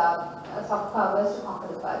these soft powers to conquer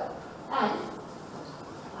the world. And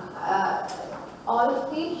all of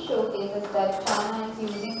these showcases that China is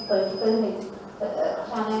using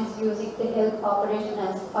China is using the health cooperation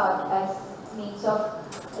as means of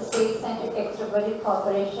state-centered extroverted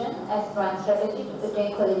cooperation as grand strategy to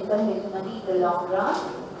attain political hegemony in the long run,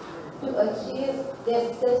 to achieve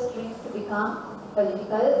their dream to become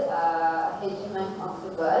political hegemon of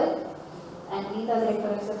the world. And these are the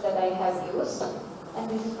references that I have used. And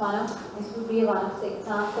this would be one of the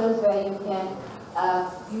examples where you can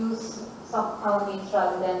use soft power means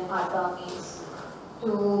rather than hard power means to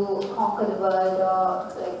conquer the world, or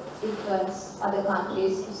like influence other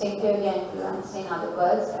countries, to securely influence in other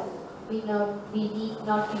worlds. And we need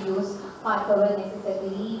not to use hard power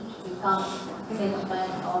necessarily to become hegemon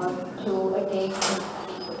or to attain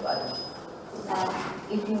the world. And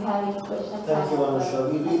if you have any questions, thank you,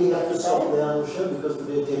 Anusha. We really have to stop there, Anusha, because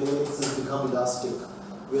today 10 minutes has become elastic.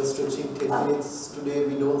 We are stretching 10 minutes today.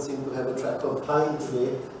 We don't seem to have a track of time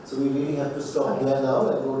today. So we really have to stop there now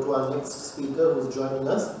and go to our next speaker who is joining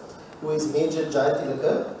us, who is Major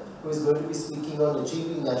Jayathillaka, who is going to be speaking on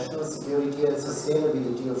achieving national security and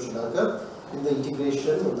sustainability of Sri Lanka in the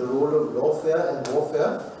integration of the role of lawfare and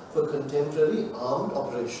warfare for contemporary armed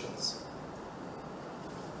operations.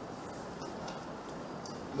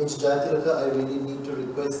 Major Jayathillaka, I really need to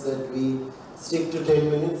request that we stick to 10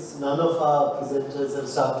 minutes. None of our presenters have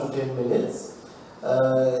stuck to 10 minutes.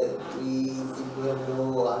 We seem to have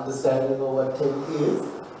no understanding of what 10 is,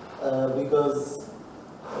 because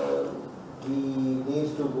we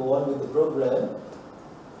need to go on with the program.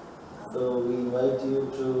 So we invite you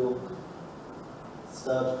to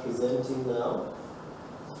start presenting now.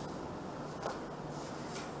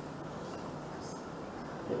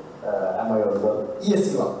 Am I audible?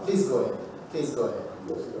 Yes, you are. Please go ahead. Please go ahead.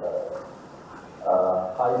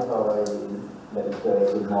 Hi,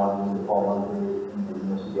 good morning, formally in the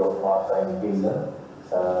University of Warsaw in Finland.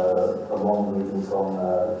 A warm greeting from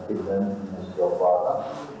Finland, University of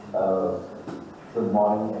Warsaw. Good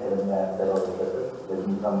morning, Academy and fellow researchers. Let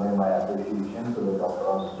me convey my appreciation to the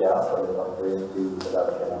Conference Chair for the comprehensive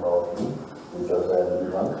introduction about me, which was a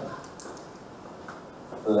new one.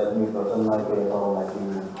 Let me present my paper on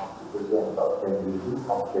achieving and sustainability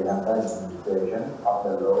of Sri Lanka in situation of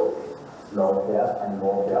the lawfare and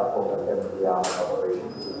warfare for contemporary armed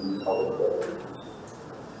operations in our territory.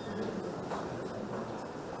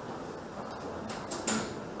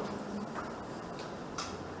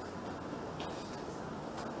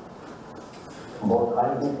 Both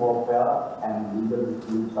scientific warfare and legal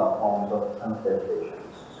disputes are forms of contestation.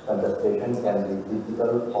 Contestation can be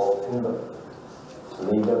physical or symbolic.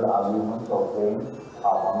 Legal arguments or claims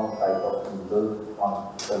are one of type of legal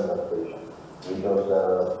contestation, which was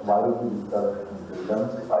widely discussed in freedom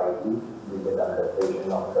society with the contestation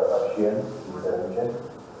of the Russian intervention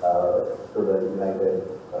to the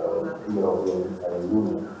United European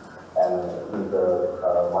Union, and is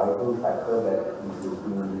a vital factor that is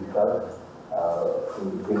being discussed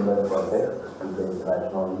in Finland context in the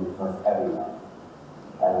international business arena.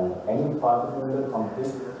 And any particular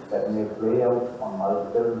conflict that may play out on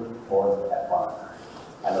multiple boards at once,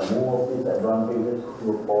 and a move of these advantages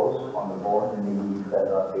to a force on the board and these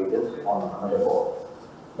advantages on another board.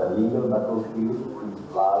 The legal battlefield is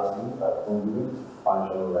largely a single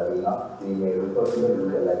functional arena. We may refer to the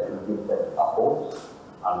legal activities that oppose,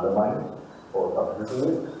 undermines, or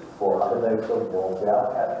substitutes for other types of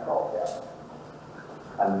warfare and lawfare.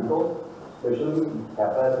 And because especially the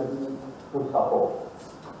capacity to support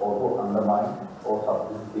or to undermine or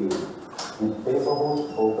substitute, this paper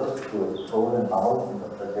holds focus to explore the novel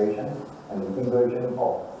interpretation and integration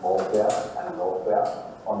of warfare and lawfare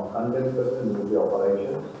on contemporary military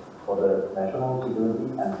operations for the national security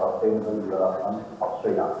and sustainable development of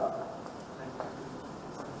Sri Lanka.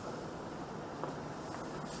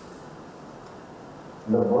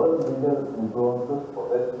 The world leader influences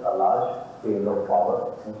possess a large scale of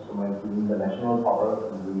power, instrumenting the national power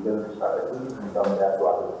in legal strategy in compared to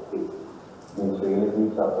other states. These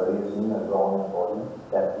realities are producing a growing body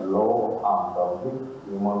that law of armed conflict,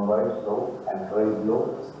 human rights law, and trade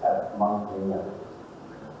law as among many others.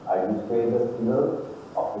 I display the pillar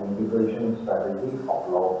of the integration strategy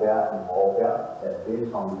of lawfare and warfare that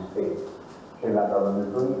based on this state. Sri Lanka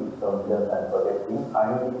military is confident and protecting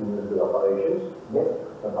highly military operations, yet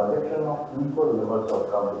the projection of equal levels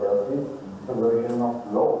of competency, integration of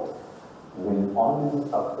law will only be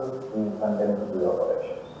success in contemporary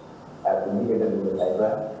operations. As indicated in the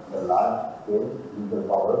diagram, the large-scale legal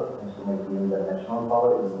power instrumenting the national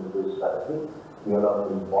power in military strategy developed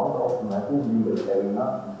in one of massive legal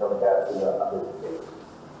arena compared to the other states.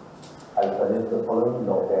 I suggest the following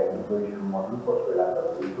lawfare integration model for Sri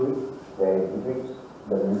Lanka military, where it depicts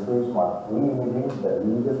the militaries must reimagine the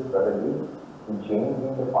legal strategy in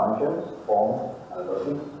changing the functions, forms, and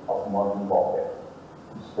logics of modern warfare.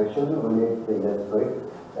 Especially relates to illustrate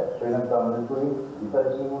that Sri Lanka military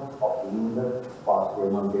detaching of illegal fast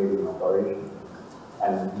humanitarian operations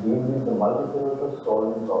and deal with the multiple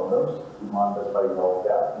solving problems demanded by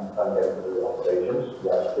lawfare in contemporary operations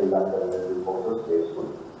where Sri Lanka military forces face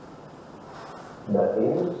with. The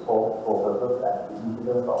aims, scope, focuses, and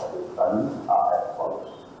significance of this study are as follows.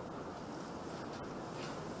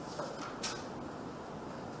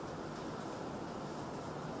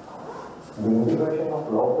 The integration of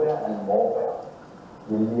lawfare and warfare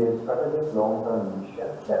will be a strategic long-term mission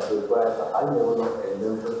that requires a high level of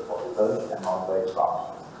evidence for research and outright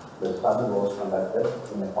farms. The study was conducted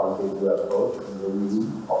in a qualitative approach in the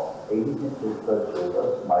review of 86 research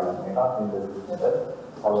papers by meta-synthesis method,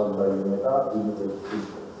 followed by meta-synthesis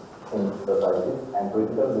synthesizes and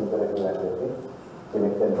critical imperative analysis,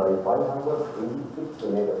 selected by 586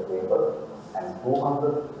 related papers and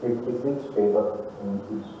 256 papers in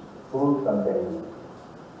its full content.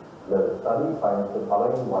 The study finds the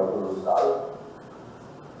following vital results.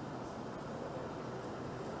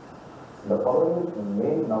 The following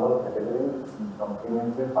main novel categories in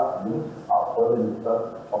complementary findings are further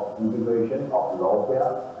discussed of integration of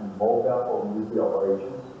lawfare and warfare for military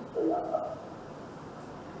operations in Sri Lanka.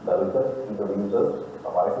 The research introduces a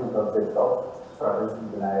vital concept of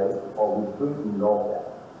strategic denial or victory in lawfare.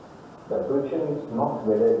 The question is not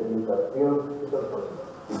whether it is a theoretical process.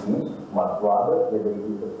 It is, but rather whether it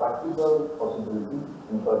is a practical possibility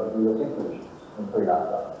in particular situations in Sri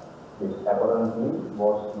Lanka. This apparently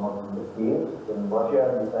was not the case when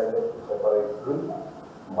Russia decided to separate Crimea,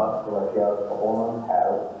 but Russia's opponents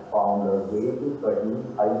have found a way to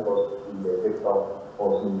threaten high costs in the effect of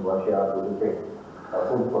forcing Russia to defend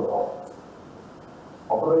food for thought.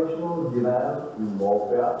 Operational denial in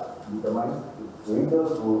warfare determines its legal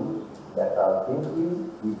rules that are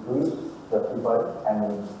simply decreased, justified,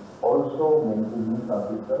 and also meant to be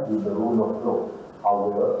consistent with the rule of law.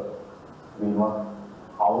 However, we must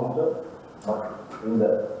counter in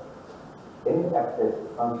the inaccess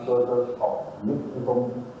consequences of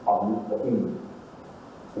misinformed public opinion.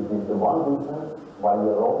 It is the one reason why a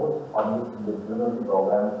robust public diplomacy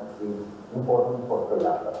program is important for Sri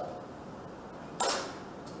Lanka.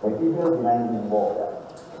 Material denial in warfare.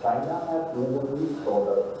 China has recently sought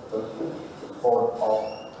a specific export of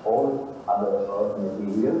all other earth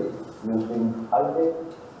materials using high-tech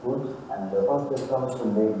goods and weapon systems to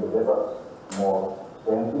make the weapons more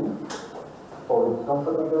expensive for its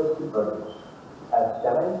competitors to produce. Has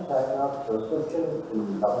challenged China's restriction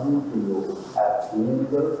in WTO as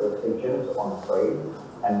illegal restrictions on trade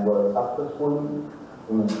and were successfully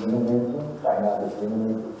in convincing China to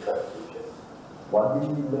eliminate its restrictions. What did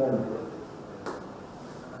we learn here?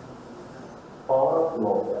 Power of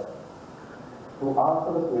lawfare. To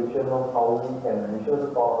answer the question of how we can measure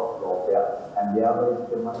the power of lawfare and thereby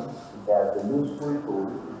determine it as a useful tool,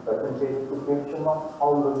 it presents the question of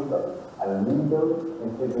how logical and legal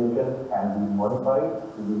institutions can be modified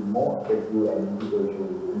to be more effective and integration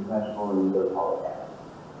with international legal power.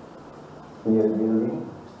 Peer building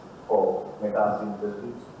for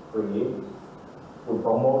meta-synthesis creates to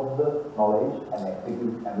promote the knowledge and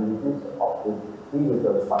execute abilities of the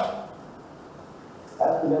pre-research fund.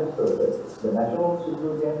 As illustrated, the national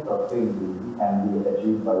security and sustainability can be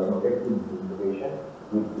achieved by effective integration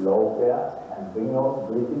with lawfare and bring out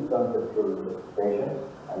basic conceptual interpretation,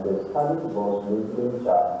 and the study was basically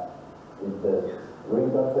charged with the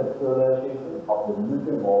reconceptualization of the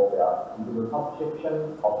military warfare into the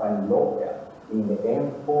subsection of an lawfare in the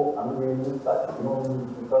aim for unveiling such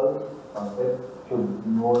phenomenological concepts should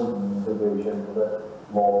involve integration to the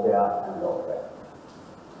warfare and lawfare.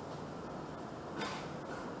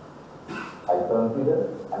 I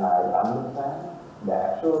consider and I understand the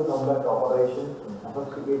actual combat operations in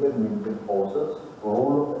sophisticated military forces,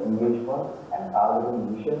 role of engagement and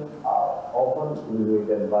targeting vision are often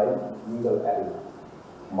elevated by legal arena.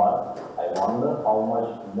 But I wonder how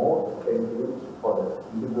much more potential for the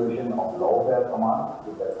integration of lawfare commands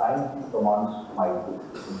with the scientific commands might be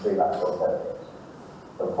in Sri Lanka.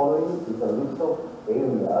 The following is a list of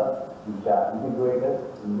areas which are integrated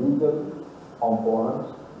legal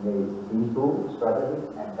components may improve strategic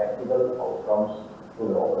and tactical outcomes to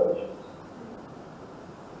the operations.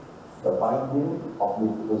 The findings of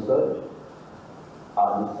this research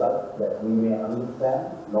are discussed that we may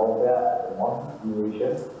understand lawfare as a modern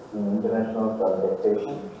innovation in international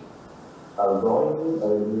taxation, a growing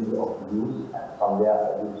availability of use and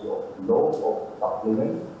somewhere a use of law of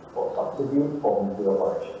supplement or substitute for military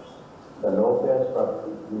operations. The lawfare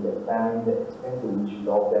strategy will examine the extent to which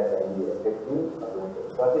lawfare can be effective against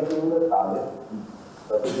a particular target in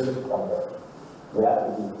particular context, where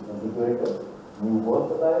it is integrated, new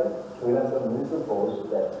versatile Sri Lankan military force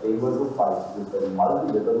that is able to fight with the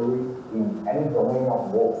multi-weaponry in any domain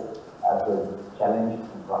of war as a challenge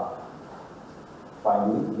in front.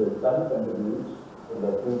 Finally, the study contributes to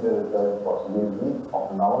the future research possibility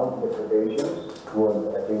of novel interpretations towards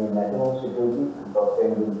achieving national security and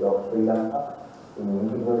sustainability of Sri Lanka in the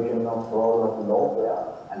integration of role of lawfare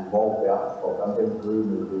and warfare for contemporary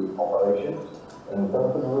military operations in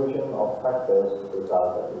consideration of factors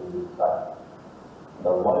resulted in this study. The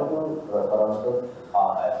vital references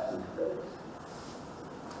are as listed.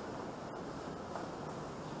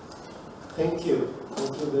 Thank you.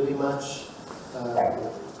 Thank you very much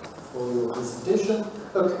for your presentation.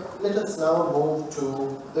 Okay, let us now move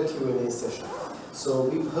to the Q&A session. So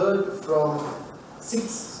we've heard from 6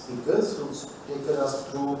 speakers who've taken us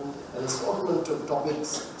through an assortment of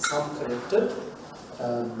topics, some connected,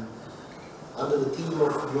 under the theme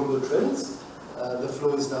of global trends. The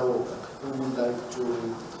floor is now open. Who would like to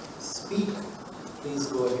speak? Please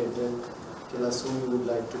go ahead and tell us who you would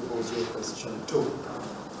like to pose your question to.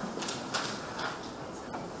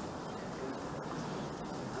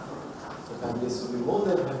 Panelists will be more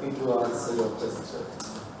than happy to answer your question.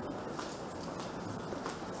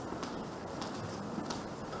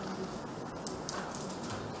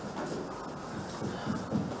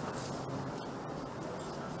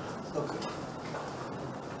 Okay.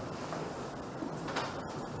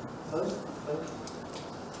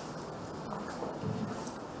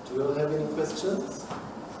 Do you all have any questions?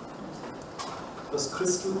 It was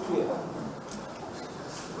crystal clear.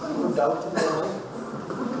 No doubt in their mind.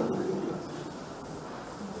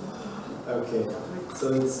 Okay,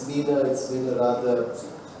 so it's been a rather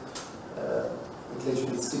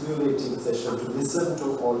intellectually stimulating session to listen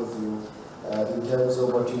to all of you in terms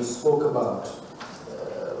of what you spoke about,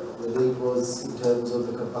 whether it was in terms of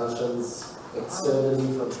the compulsions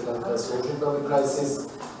externally from Sri Lanka's socio-economic crisis.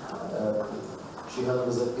 Shihan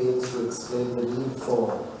was at pains to explain the need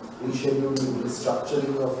for rescheduling,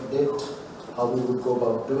 restructuring of debt, how we would go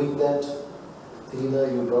about doing that.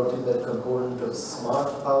 Pathirana, you brought in that component of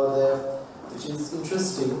smart power there, which is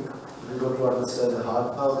interesting. We got to understand the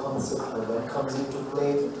hard power concept, how that comes into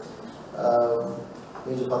play.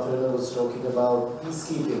 Major Pathirana was talking about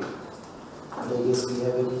peacekeeping. And I guess we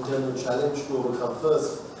have an internal challenge to overcome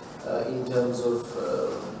first in terms of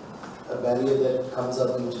a barrier that comes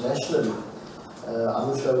up internationally.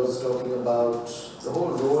 Anusha was talking about the whole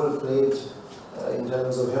role played in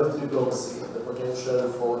terms of health diplomacy and the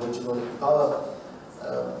potential for hegemonic power.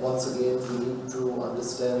 Once again, we need to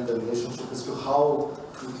understand the relationship as to how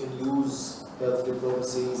we can use health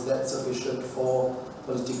diplomacy. Is that sufficient for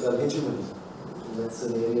political hegemony? And that's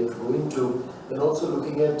an area to go into. And also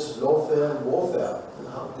looking at lawfare and warfare and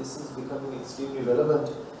how this is becoming extremely relevant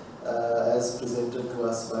as presented to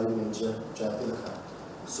us by Major Jayathillaka.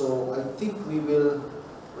 So I think we will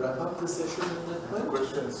wrap up the session at that point.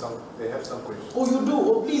 Questions, they have some questions. Oh, you do?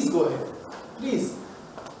 Oh, please go ahead. Please.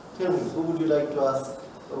 Tell me, who would you like to ask?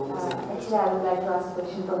 Actually, I would like to ask a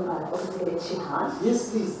question from Shihan.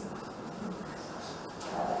 Yes, please.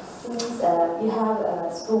 Since you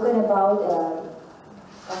have spoken about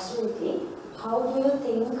austerity, how do you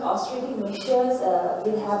think austerity measures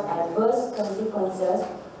will have adverse consequences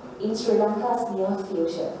in Sri Lanka's near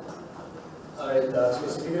future? Alright,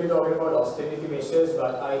 specifically talking about austerity measures,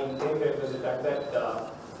 but I intend to emphasize the fact that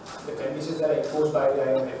the conditions that are imposed by the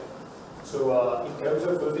IMF. So, in terms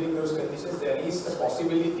of fulfilling those conditions, there is a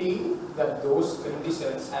possibility that those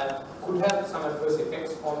conditions could have some adverse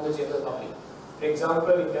effects on the general public. For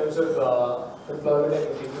example, in terms of employment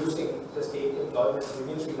and reducing the state employment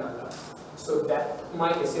within Sri Lanka. So that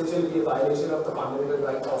might essentially be a violation of the fundamental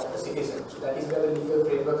right of a citizen. So that is where the legal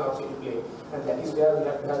framework comes into play. And that is where we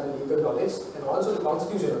have to have the legal knowledge and also the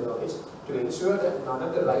constitutional knowledge to ensure that none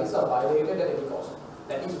of the rights are violated at any cost.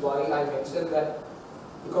 That is why I mentioned that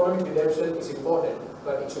economic redemption is important,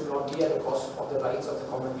 but it should not be at the cost of the rights of the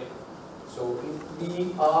common man. So if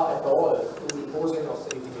we are at all imposing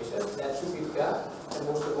austerity measures, that should be fair and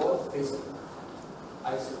most of all reasonable.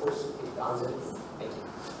 I suppose the answer is thank you.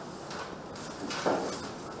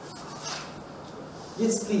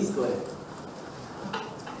 Yes, please go ahead.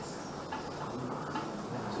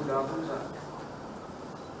 Good afternoon, sir.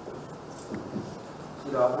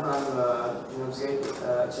 Good afternoon, I'm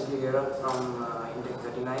Chairperson from Intech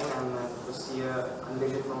 39. I'm a first year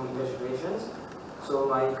undergraduate from English Relations. So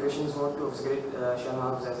my questions were to Secretary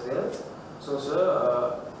Maharoof as well. So, sir,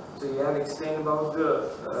 so you have explained about the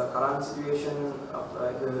current situation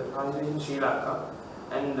of in Sri Lanka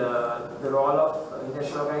and the role of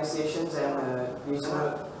international organizations and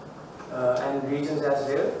regions as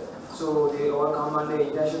well. So they all come under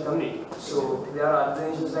international community. So there are other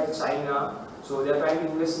nations like China. So they are trying to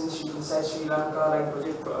invest inside Sri Lanka like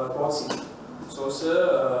Project Proxy. So,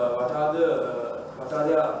 sir, what are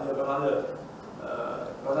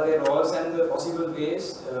their roles and the possible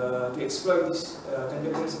ways to exploit this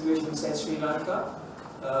contemporary situation inside Sri Lanka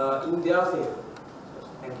in their favor?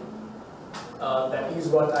 Thank you. That is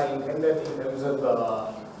what I intended in terms of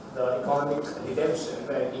the economic redemption,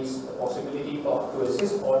 where it is a possibility to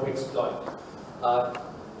assist or to exploit.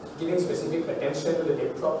 Giving specific attention to the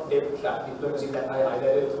debt trap diplomacy that I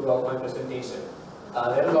highlighted throughout my presentation.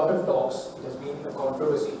 There are a lot of talks, it has been a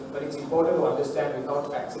controversy, but it's important to understand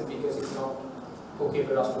without facts and figures it's not okay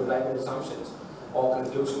for us to arrive at assumptions or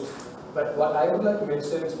conclusions. But what I would like to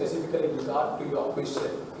mention specifically in regard to your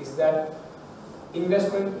question is that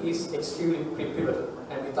investment is extremely pivotal,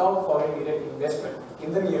 and without foreign direct investment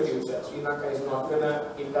in the near future, Sri Lanka is not going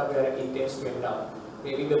to end up where it intends to end up.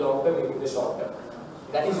 Maybe in the long term, maybe in the short term.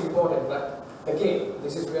 That is important, but again,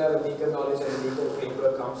 this is where the legal knowledge and the legal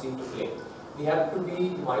framework comes into play. We have to be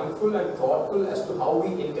mindful and thoughtful as to how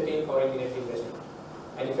we entertain foreign direct investment.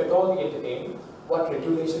 And if at all we entertain, what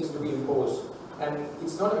regulations do we impose? And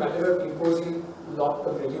it's not a matter of imposing a lot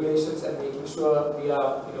of regulations and making sure we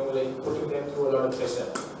are, putting them through a lot of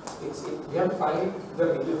pressure. We have to find the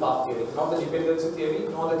middle path theory, not the dependency theory,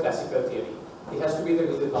 nor the classical theory. It has to be the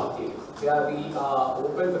middle path theory, where we are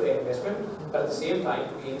open for the investment, but at the same time,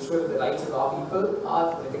 we ensure that the rights of our people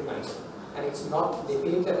are recognized. And it's not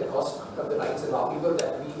defined at the cost of the rights of our people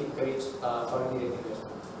that we encourage foreign direct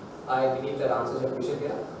investment. I believe that answers your question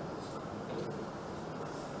here.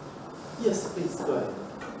 Yes, please go ahead.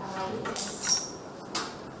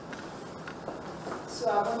 So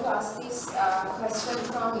I want to ask this question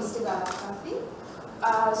from Mr. Galappatti.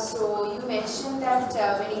 So you mentioned that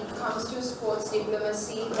when it comes to sports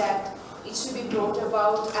diplomacy, that it should be brought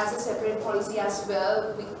about as a separate policy as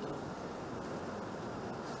well,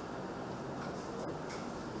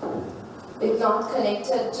 with not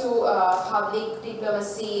connected to public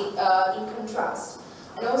diplomacy in contrast.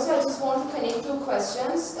 And also, I just want to connect two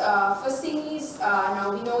questions. First thing is,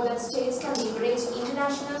 now we know that states can leverage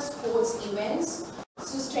international sports events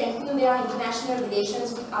to strengthen their international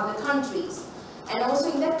relations with other countries. And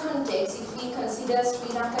also in that context, if we consider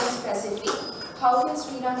Sri Lanka in specific, how can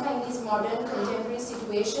Sri Lanka in this modern contemporary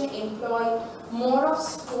situation employ more of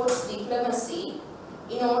sports diplomacy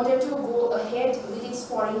in order to go ahead with its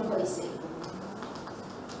foreign policy?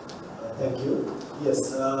 Thank you.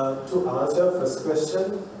 Yes, to answer your first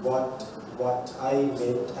question, what I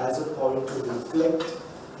meant as a point to reflect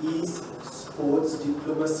is sports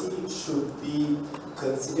diplomacy should be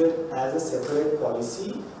considered as a separate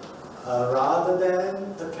policy rather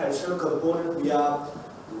than a traditional component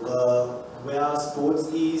where sports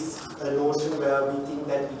is a notion where we think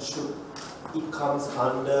that it comes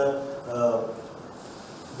under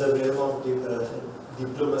the realm of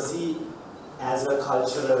diplomacy as a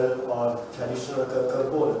cultural or traditional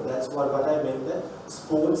component. That's what I meant, that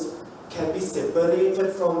sports can be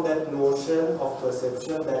separated from that notion of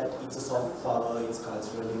perception that it's a soft power, it's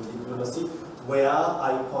cultural diplomacy, where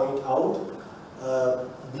I point out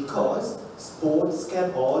because sports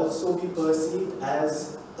can also be perceived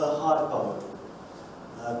as a hard power.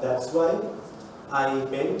 That's why I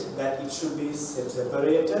meant that it should be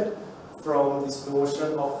separated from this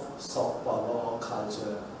notion of soft power or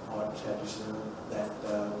culture or traditional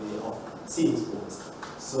way of seeing sports.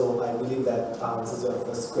 So I believe that answers your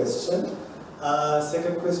first question.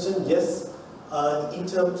 Second question, yes, in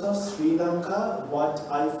terms of Sri Lanka, what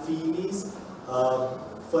I feel is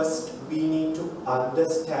first we need to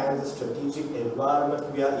understand the strategic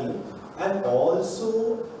environment we are in, and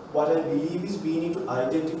also what I believe is we need to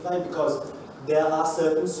identify, because there are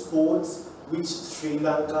certain sports which Sri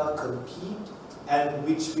Lanka compete and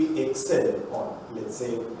which we excel on. Let's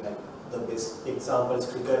say, like the best example is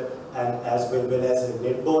cricket, and as well as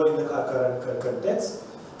netball in the current context.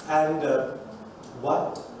 And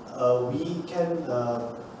what we can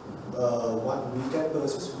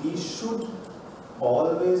pursue, we should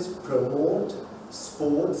always promote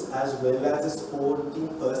sports as well as the sporting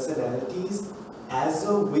personalities as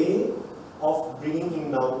a way of bringing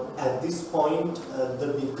in. Now at this point,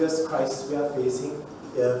 the biggest crisis we are facing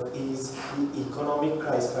is the economic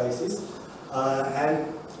crisis,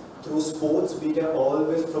 and through sports we can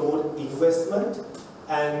always promote investment,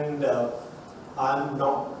 and I'm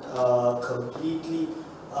not completely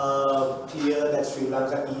clear that Sri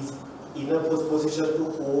Lanka is in a position to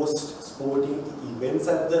host sporting events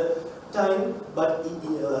at the time, but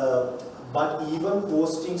even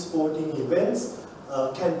hosting sporting events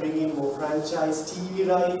can bring in more franchise, TV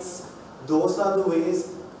rights. Those are the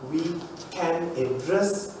ways we can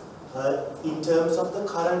address in terms of the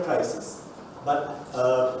current crisis. But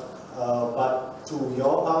to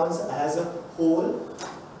your answer as a whole,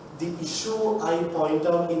 the issue I point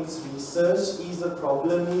out in this research is the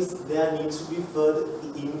problem is there needs to be further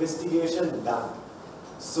investigation done.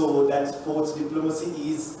 So that sports diplomacy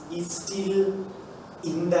is still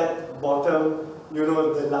in that bottom,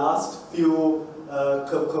 the last few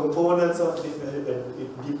components of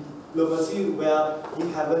diplomacy where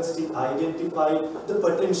we haven't still identified the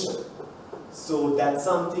potential. So that's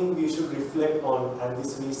something we should reflect on, and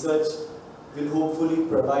this research will hopefully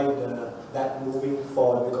provide that moving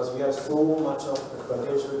forward, because we have so much of the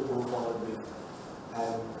potential to move forward with,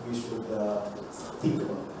 and we should think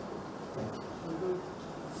about that. Thank you.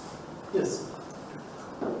 Yes.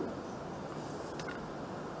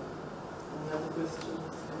 Any other questions?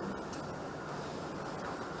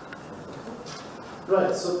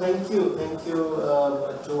 Right, so thank you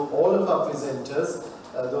to all of our presenters,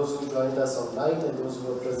 those who joined us online and those who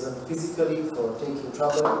were present physically, for taking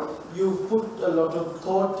trouble. You put a lot of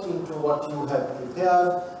thought into what you had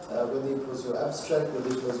prepared, whether it was your abstract,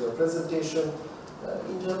 whether it was your presentation,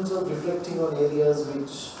 in terms of reflecting on areas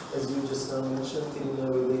which, as you just now mentioned,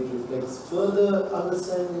 whether it reflects further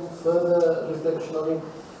understanding, further reflection on it,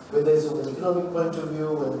 whether it's from an economic point of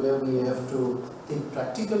view and where we have to think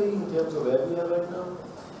practically in terms of where we are right now.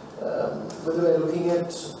 Whether we're looking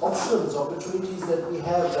at options, opportunities that we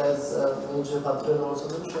have, as Major Pathirana also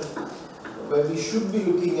mentioned, where we should be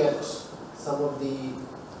looking at some of the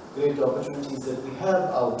great opportunities that we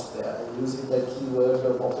have out there, and using that keyword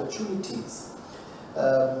of opportunities.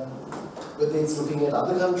 whether it's looking at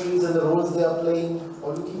other countries and the roles they are playing,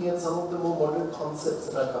 or looking at some of the more modern concepts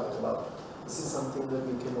that are coming about. This is something that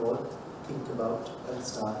we can all think about and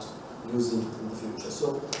start using in the future.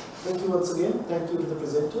 So, thank you once again. Thank you to the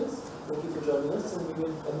presenters. Thank you for joining us, and we will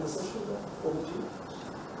end the session. Over to you.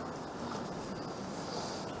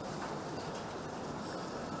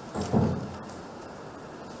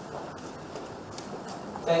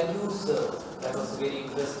 Thank you, sir. That was a very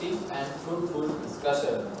interesting and fruitful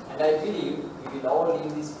discussion. And I believe we will all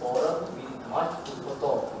leave this forum with much food for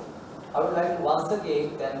thought. I would like to once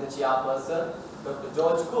again thank the Chairperson, Dr.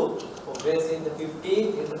 George Cooke, for gracing the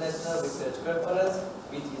 15th International Research Conference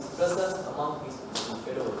with his presence among his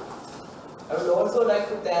fellows. I would also like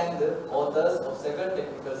to thank the authors of second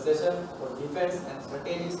technical session for Defense and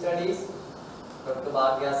Strategic Studies, Dr.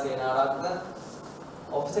 Senaratne,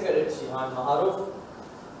 Officer Cadet Maharoof,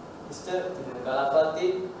 Mr.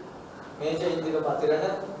 Galappatti, Major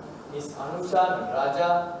Pathirana, Ms. Nadaraja,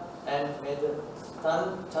 and Major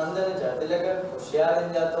Jayathillaka for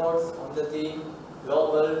sharing their thoughts on the theme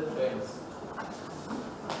Global Trends.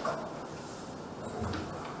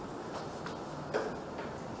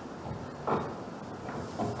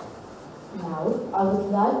 Now, I would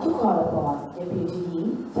like to call upon Deputy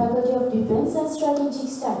Dean, Faculty of Defense and Strategic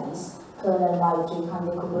Studies, Colonel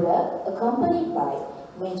Maharoof, accompanied by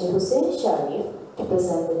Major Hussein Sharif, to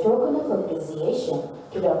present the token of appreciation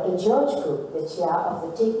to Dr. George Cooke, the Chair of the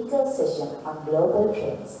Technical Session on Global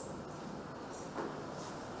Trends.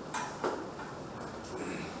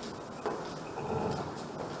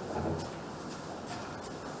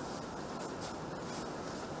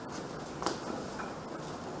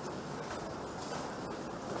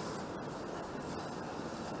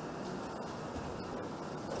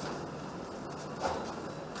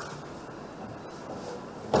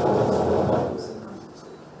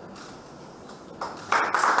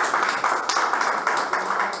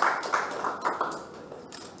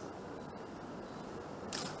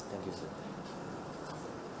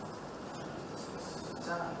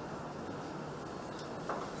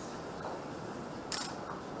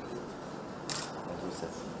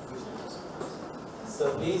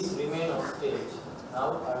 So please remain on stage.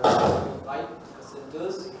 Now I will invite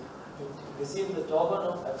presenters to receive the token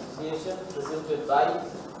of appreciation presented by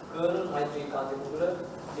Colonel Maitri Kandipura,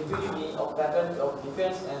 Deputy Dean of Faculty of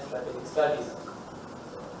Defense and Strategic Studies.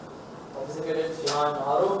 Officer Cadet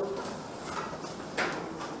Maharoof,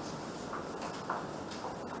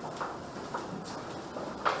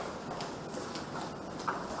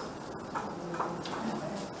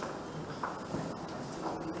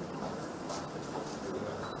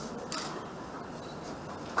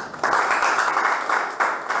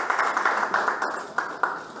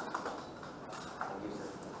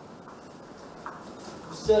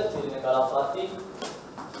 Mr. Galappatti,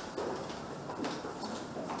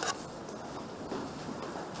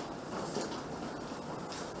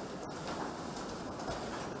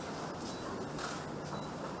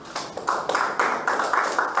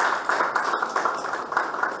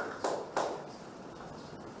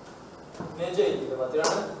 Major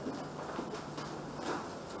Pathirana,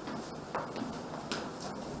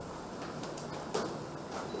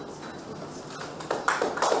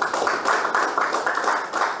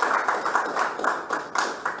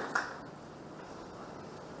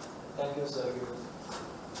 thank you, sir.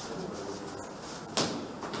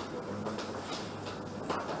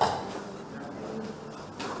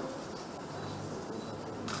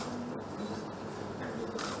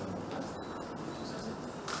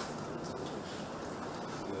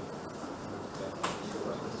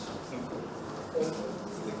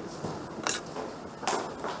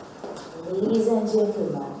 Ladies and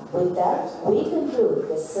gentlemen, with that, we conclude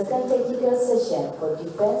the second technical session for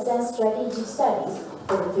Defense and Strategic Studies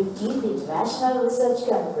for the 15th International Research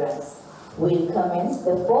Conference. We'll commence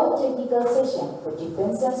the fourth technical session for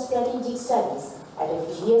Defense and Strategic Studies at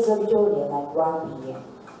FGS Auditorium at 1 p.m.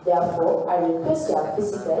 Therefore, I request your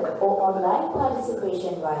physical or online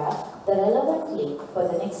participation via the relevant link for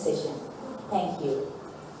the next session. Thank you.